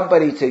ability of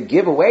somebody to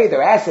give away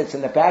their assets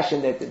in the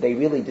fashion that they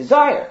really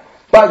desire.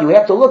 But you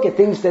have to look at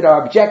things that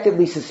are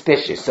objectively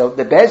suspicious. So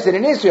the Beis Din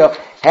in Israel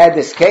had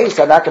this case.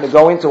 I'm not going to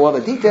go into all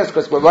the details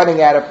because we're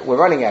running out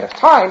of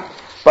time.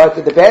 But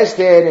the Beis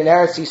Din in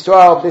Eretz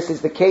Yisrael, this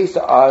is the case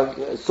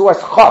of source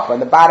Chaf on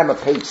the bottom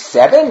of page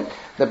 7.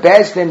 The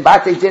Beis Din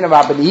Batei Din of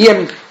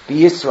Rabbaniyim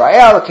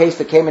B'Yisrael, a case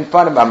that came in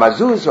front of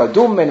Ramazuz,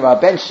 Radum, and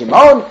Ben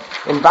Shimon,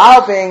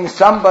 involving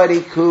somebody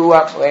who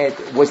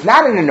was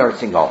not in a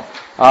nursing home,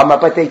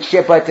 but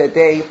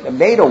they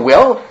made a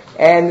will,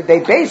 and they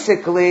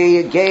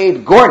basically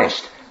gave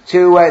garnished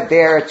to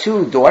their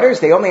 2 daughters.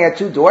 They only had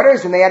 2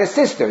 daughters, and they had a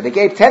sister. They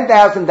gave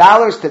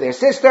 $10,000 to their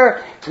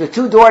sister. To the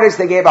 2 daughters,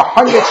 they gave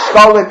 100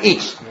 shkolim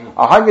each.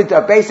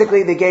 100.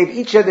 Basically, they gave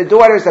each of the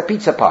daughters a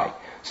pizza pie.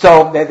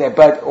 So,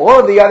 but all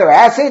of the other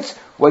assets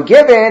were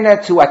given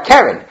to a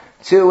keren,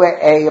 to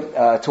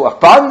a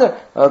fund,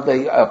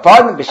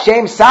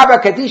 b'shem Saba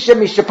Kadisha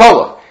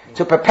Mishapolo,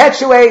 to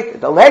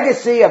perpetuate the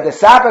legacy of the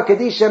Saba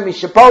Kadisha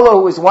Mishapolo,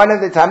 who was one of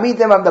the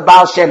Talmidim of the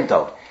Baal Shem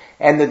Tov.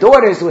 And the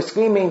daughters were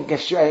screaming,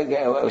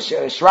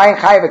 Shrayin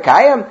Chai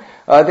V'Kayim,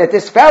 that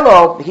this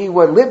fellow, he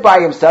would live by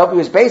himself. He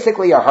was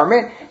basically a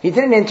hermit. He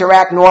didn't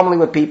interact normally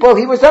with people.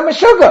 He was a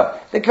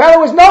Meshuggah. The fellow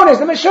was known as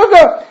the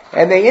Meshuggah.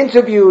 And they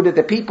interviewed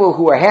the people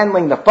who were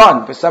handling the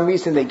fund. For some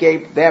reason, they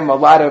gave them a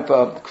lot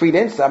of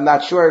credence. I'm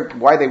not sure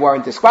why they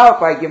weren't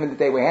disqualified, given that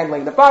they were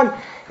handling the fund.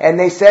 And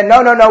they said,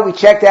 no, we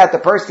checked out the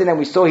person and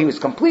we saw he was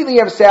completely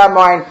of sound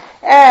mind,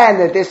 and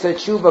that this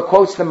tshuva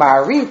quotes the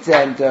Ma'arit,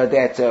 and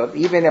that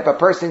even if a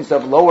person's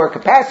of lower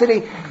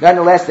capacity,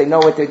 nonetheless they know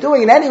what they're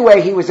doing. And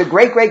anyway, he was a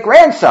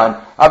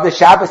great-great-grandson of the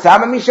Shabbos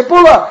Sama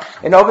Mishapula.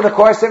 And over the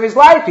course of his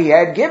life, he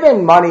had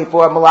given money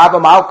for Malava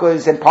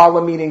Malkas and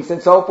parlor meetings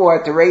and so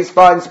forth to raise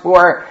funds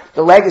for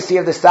the legacy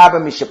of the Saba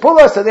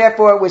Mishapula, so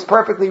therefore it was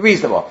perfectly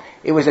reasonable.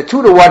 It was a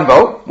 2-to-1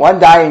 vote.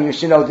 One Dayan, you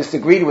should know,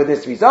 disagreed with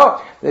this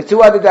result. The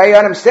 2 other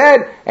Dayanim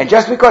said, and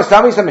just because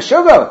somebody's a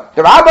Meshuggah,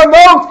 the Rabbah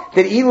wrote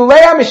that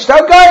Ilulei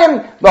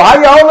Mishtagayim,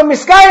 Lohaya Olam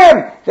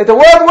Miskayim, that the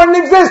world wouldn't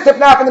exist if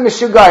not for the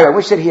Meshuggah. I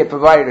wish that he had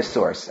provided a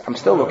source. I'm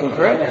still looking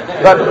for it.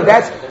 But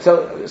that's,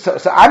 so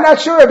I'm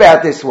not sure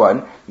about this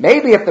one.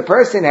 Maybe if the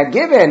person had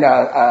given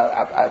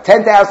a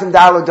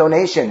 $10,000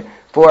 donation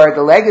for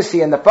the legacy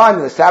and the fund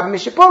of the Saba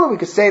Mishapula, we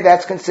could say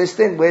that's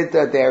consistent with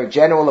their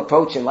general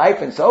approach in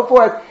life and so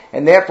forth,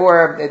 and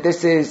therefore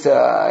this is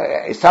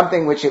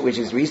something which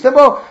is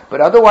reasonable.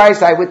 But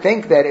otherwise, I would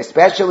think that,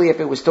 especially if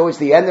it was towards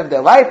the end of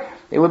their life,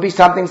 it would be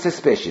something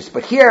suspicious.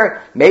 But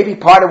here, maybe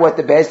part of what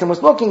the Beis Din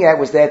was looking at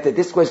was that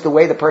this was the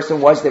way the person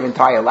was their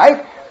entire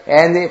life.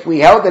 And if we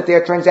held that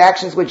their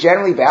transactions were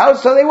generally valid,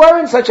 so they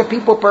weren't such a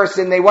people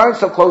person, they weren't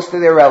so close to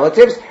their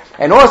relatives,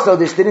 and also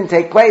this didn't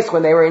take place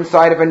when they were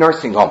inside of a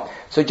nursing home.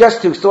 So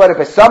just to sort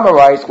of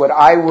summarize what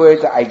I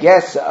would, I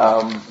guess,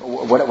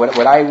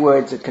 what I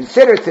would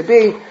consider to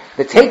be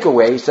the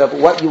takeaways of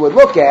what you would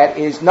look at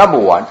is, number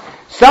one,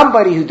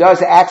 somebody who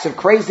does acts of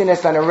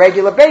craziness on a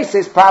regular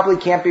basis probably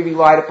can't be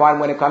relied upon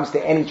when it comes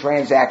to any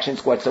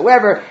transactions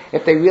whatsoever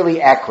if they really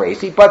act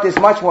crazy. But there's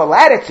much more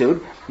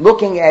latitude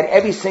looking at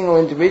every single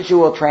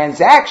individual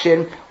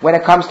transaction when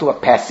it comes to a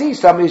pesi.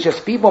 Somebody who's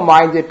just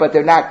feeble-minded, but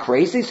they're not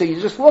crazy. So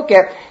you just look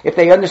at if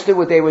they understood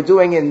what they were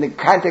doing in the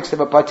context of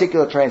a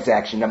particular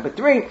transaction. Number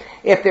 3,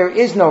 if there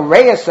is no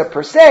reisa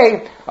per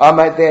se,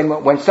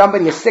 then when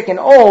somebody is sick and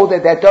old,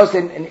 that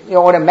doesn't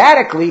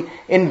automatically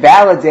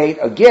invalidate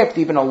a gift,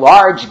 even a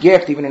large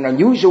gift, even an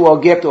unusual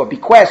gift or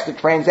bequest, a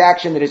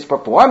transaction that is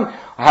performed.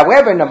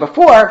 However, number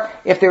 4,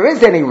 if there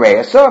is any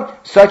reisa,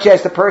 such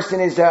as the person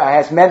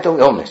has mental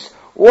illness,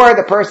 or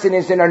the person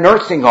is in a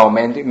nursing home,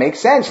 and it makes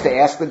sense to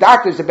ask the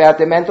doctors about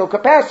their mental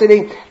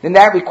capacity, then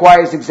that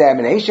requires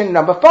examination.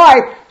 Number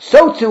 5,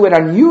 so too an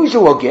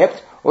unusual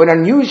gift or an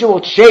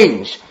unusual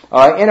change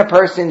in a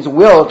person's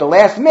will at the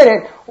last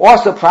minute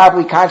also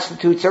probably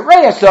constitutes a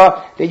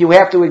reisa that you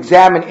have to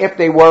examine if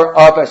they were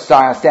of a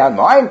sound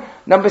mind.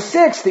 Number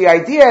 6, the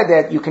idea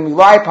that you can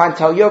rely upon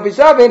Tal Yov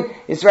Zavin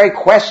is very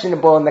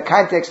questionable in the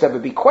context of a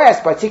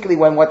bequest, particularly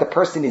when what the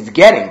person is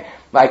getting,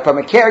 like from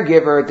a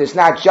caregiver, does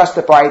not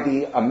justify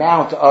the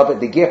amount of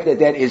the gift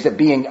that is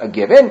being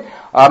given.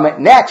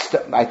 Next,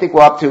 I think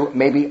we're up to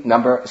maybe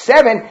number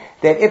 7,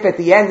 that if at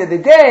the end of the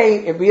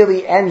day it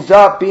really ends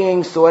up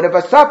being sort of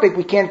a suffix,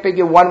 we can't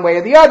figure one way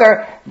or the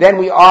other, then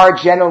we are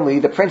generally,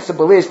 the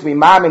principle is to be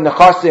mam in the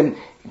chosim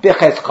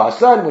biches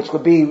chasan, which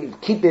would be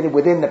keep it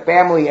within the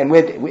family and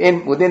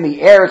within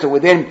the heirs or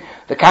within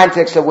the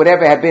context of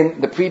whatever had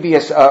been the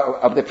previous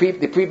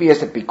the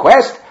previous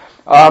bequest.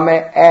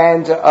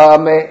 And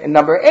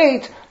number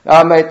 8,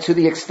 to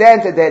the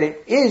extent that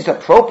it is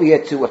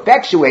appropriate to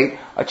effectuate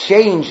a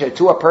change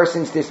to a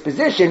person's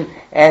disposition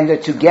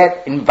and to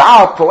get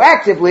involved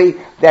proactively,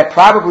 that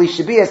probably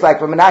should be, as like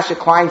Menashe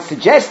Klein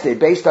suggested,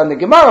 based on the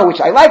Gemara, which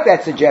I like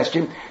that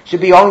suggestion,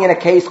 should be only in a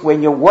case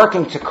when you're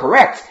working to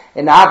correct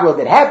an avla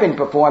that had been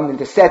performed and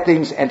to set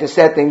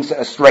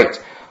things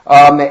straight.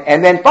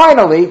 And then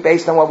finally,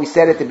 based on what we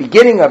said at the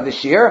beginning of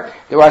this year,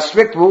 there are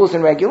strict rules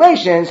and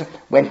regulations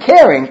when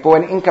caring for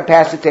an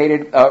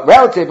incapacitated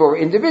relative or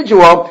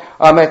individual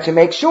to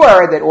make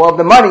sure that all of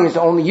the money is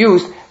only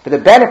used for the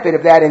benefit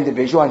of that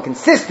individual and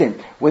consistent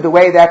with the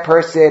way that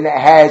person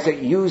has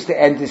used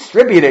and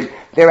distributed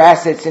their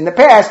assets in the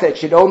past. That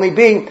should only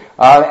be,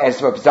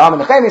 as Rav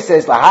Zalman Nechemia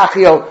says,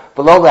 lahachil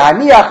below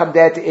lahaniach,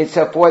 that it's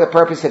for the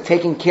purpose of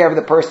taking care of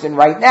the person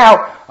right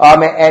now,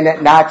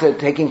 and not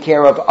taking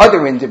care of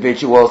other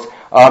individuals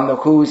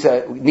whose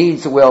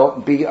needs will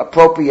be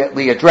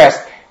appropriately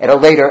addressed at a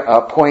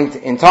later point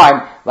in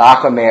time.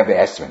 La'achar mea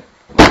ve'esrin.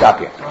 Stop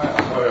here.